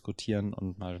anderen diskutieren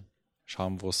und mal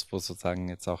schauen, wo sozusagen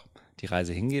jetzt auch die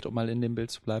Reise hingeht, um mal in dem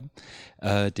Bild zu bleiben.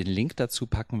 Den Link dazu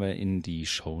packen wir in die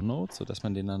Shownotes, sodass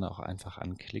man den dann auch einfach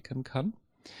anklicken kann.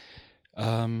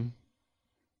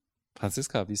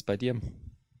 Franziska, wie ist es bei dir?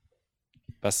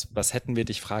 Was hätten wir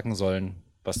dich fragen sollen,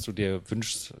 was du dir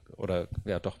wünschst, oder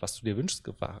ja doch, was du dir wünschst,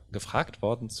 gefragt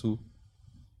worden zu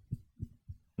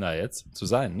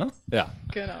sein, ne? Ja.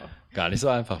 Genau. Gar nicht so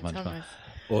einfach manchmal.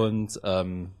 Und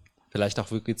vielleicht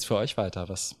auch, wie geht's für euch weiter?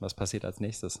 Was passiert als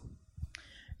nächstes?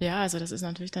 Ja, also das ist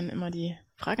natürlich dann immer die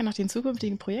Frage nach den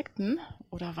zukünftigen Projekten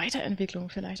oder Weiterentwicklung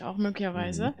vielleicht auch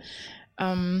möglicherweise.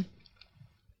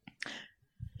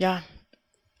 Ja,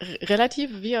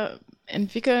 relativ. Wir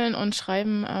entwickeln und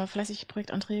schreiben fleißig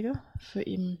Projektanträge für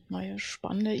eben neue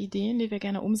spannende Ideen, die wir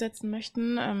gerne umsetzen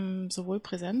möchten, sowohl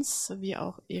Präsenz wie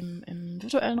auch eben im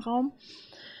virtuellen Raum.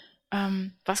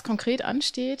 Was konkret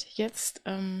ansteht jetzt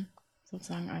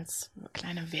sozusagen als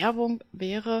kleine Werbung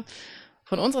wäre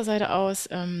von unserer Seite aus,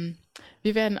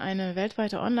 wir werden eine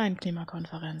weltweite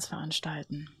Online-Klimakonferenz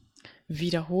veranstalten.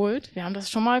 Wiederholt. Wir haben das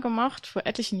schon mal gemacht vor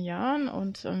etlichen Jahren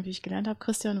und wie ich gelernt habe,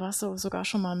 Christian, warst du sogar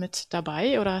schon mal mit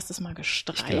dabei oder hast du es mal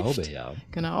gestreift? Ich glaube, ja.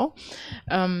 Genau.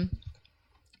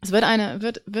 Es wird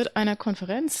eine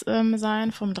Konferenz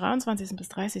sein vom 23. bis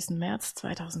 30. März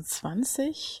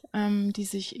 2020, die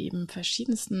sich eben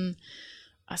verschiedensten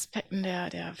Aspekten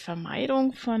der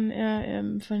Vermeidung von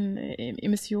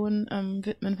Emissionen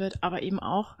widmen wird, aber eben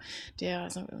auch der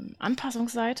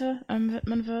Anpassungsseite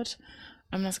widmen wird.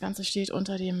 Das Ganze steht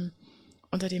unter dem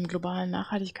globalen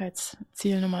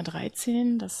Nachhaltigkeitsziel Nummer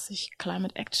 13, das sich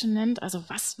Climate Action nennt. Also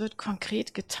was wird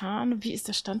konkret getan? Wie ist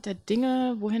der Stand der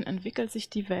Dinge? Wohin entwickelt sich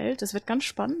die Welt? Es wird ganz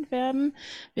spannend werden.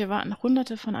 Wir warten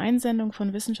Hunderte von Einsendungen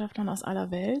von Wissenschaftlern aus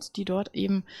aller Welt, die dort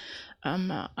eben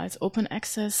als Open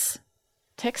Access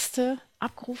Texte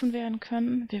abgerufen werden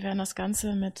können. Wir werden das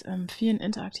Ganze mit vielen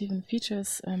interaktiven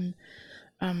Features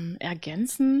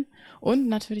ergänzen und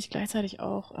natürlich gleichzeitig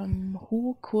auch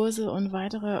HU-Kurse und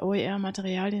weitere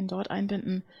OER-Materialien dort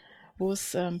einbinden, wo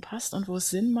es passt und wo es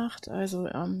Sinn macht. Also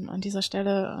an dieser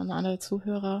Stelle an alle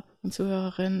Zuhörer und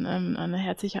Zuhörerinnen eine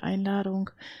herzliche Einladung,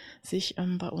 sich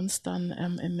bei uns dann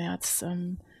im März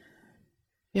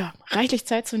reichlich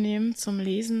Zeit zu nehmen zum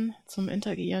Lesen, zum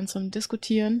Interagieren, zum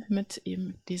Diskutieren mit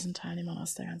eben diesen Teilnehmern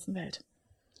aus der ganzen Welt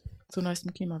zu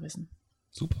neuestem Klimawissen.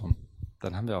 Super.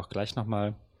 Dann haben wir auch gleich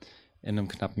nochmal in einem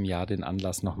knappen Jahr den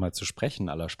Anlass, nochmal zu sprechen,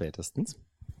 allerspätestens,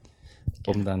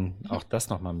 um dann auch das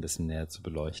nochmal ein bisschen näher zu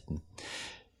beleuchten.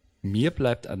 Mir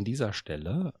bleibt an dieser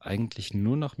Stelle eigentlich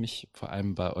nur noch mich vor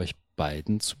allem bei euch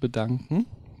beiden zu bedanken,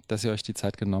 dass ihr euch die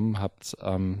Zeit genommen habt,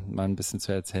 mal ein bisschen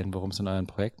zu erzählen, worum es in euren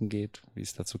Projekten geht, wie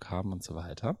es dazu kam und so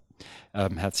weiter.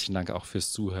 Herzlichen Dank auch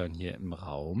fürs Zuhören hier im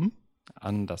Raum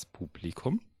an das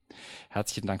Publikum.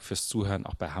 Herzlichen Dank fürs Zuhören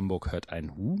auch bei Hamburg hört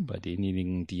ein Hu, bei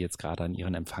denjenigen, die jetzt gerade an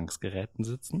ihren Empfangsgeräten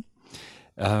sitzen.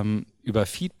 Über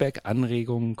Feedback,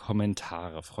 Anregungen,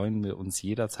 Kommentare freuen wir uns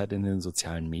jederzeit in den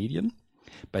sozialen Medien.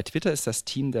 Bei Twitter ist das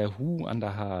Team der Hu an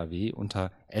der HAW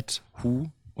unter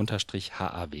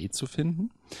 @hu_HAW zu finden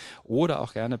oder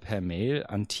auch gerne per Mail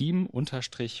an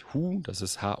team_hu, das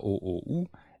ist HOOU,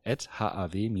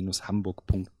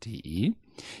 @haw-hamburg.de.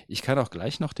 Ich kann auch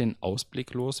gleich noch den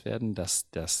Ausblick loswerden, dass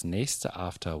das nächste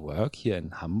After Work hier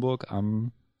in Hamburg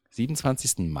am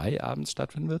 27. Mai abends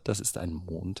stattfinden wird. Das ist ein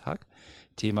Montag.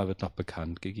 Thema wird noch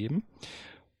bekannt gegeben.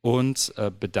 Und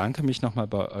bedanke mich nochmal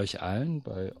bei euch allen,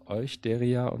 bei euch,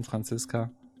 Deria und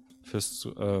Franziska, fürs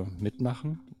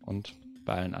Mitmachen und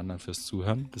bei allen anderen fürs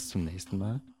Zuhören. Bis zum nächsten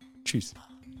Mal. Tschüss.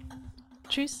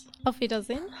 Tschüss, auf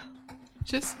Wiedersehen.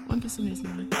 Tschüss und bis zum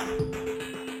nächsten Mal.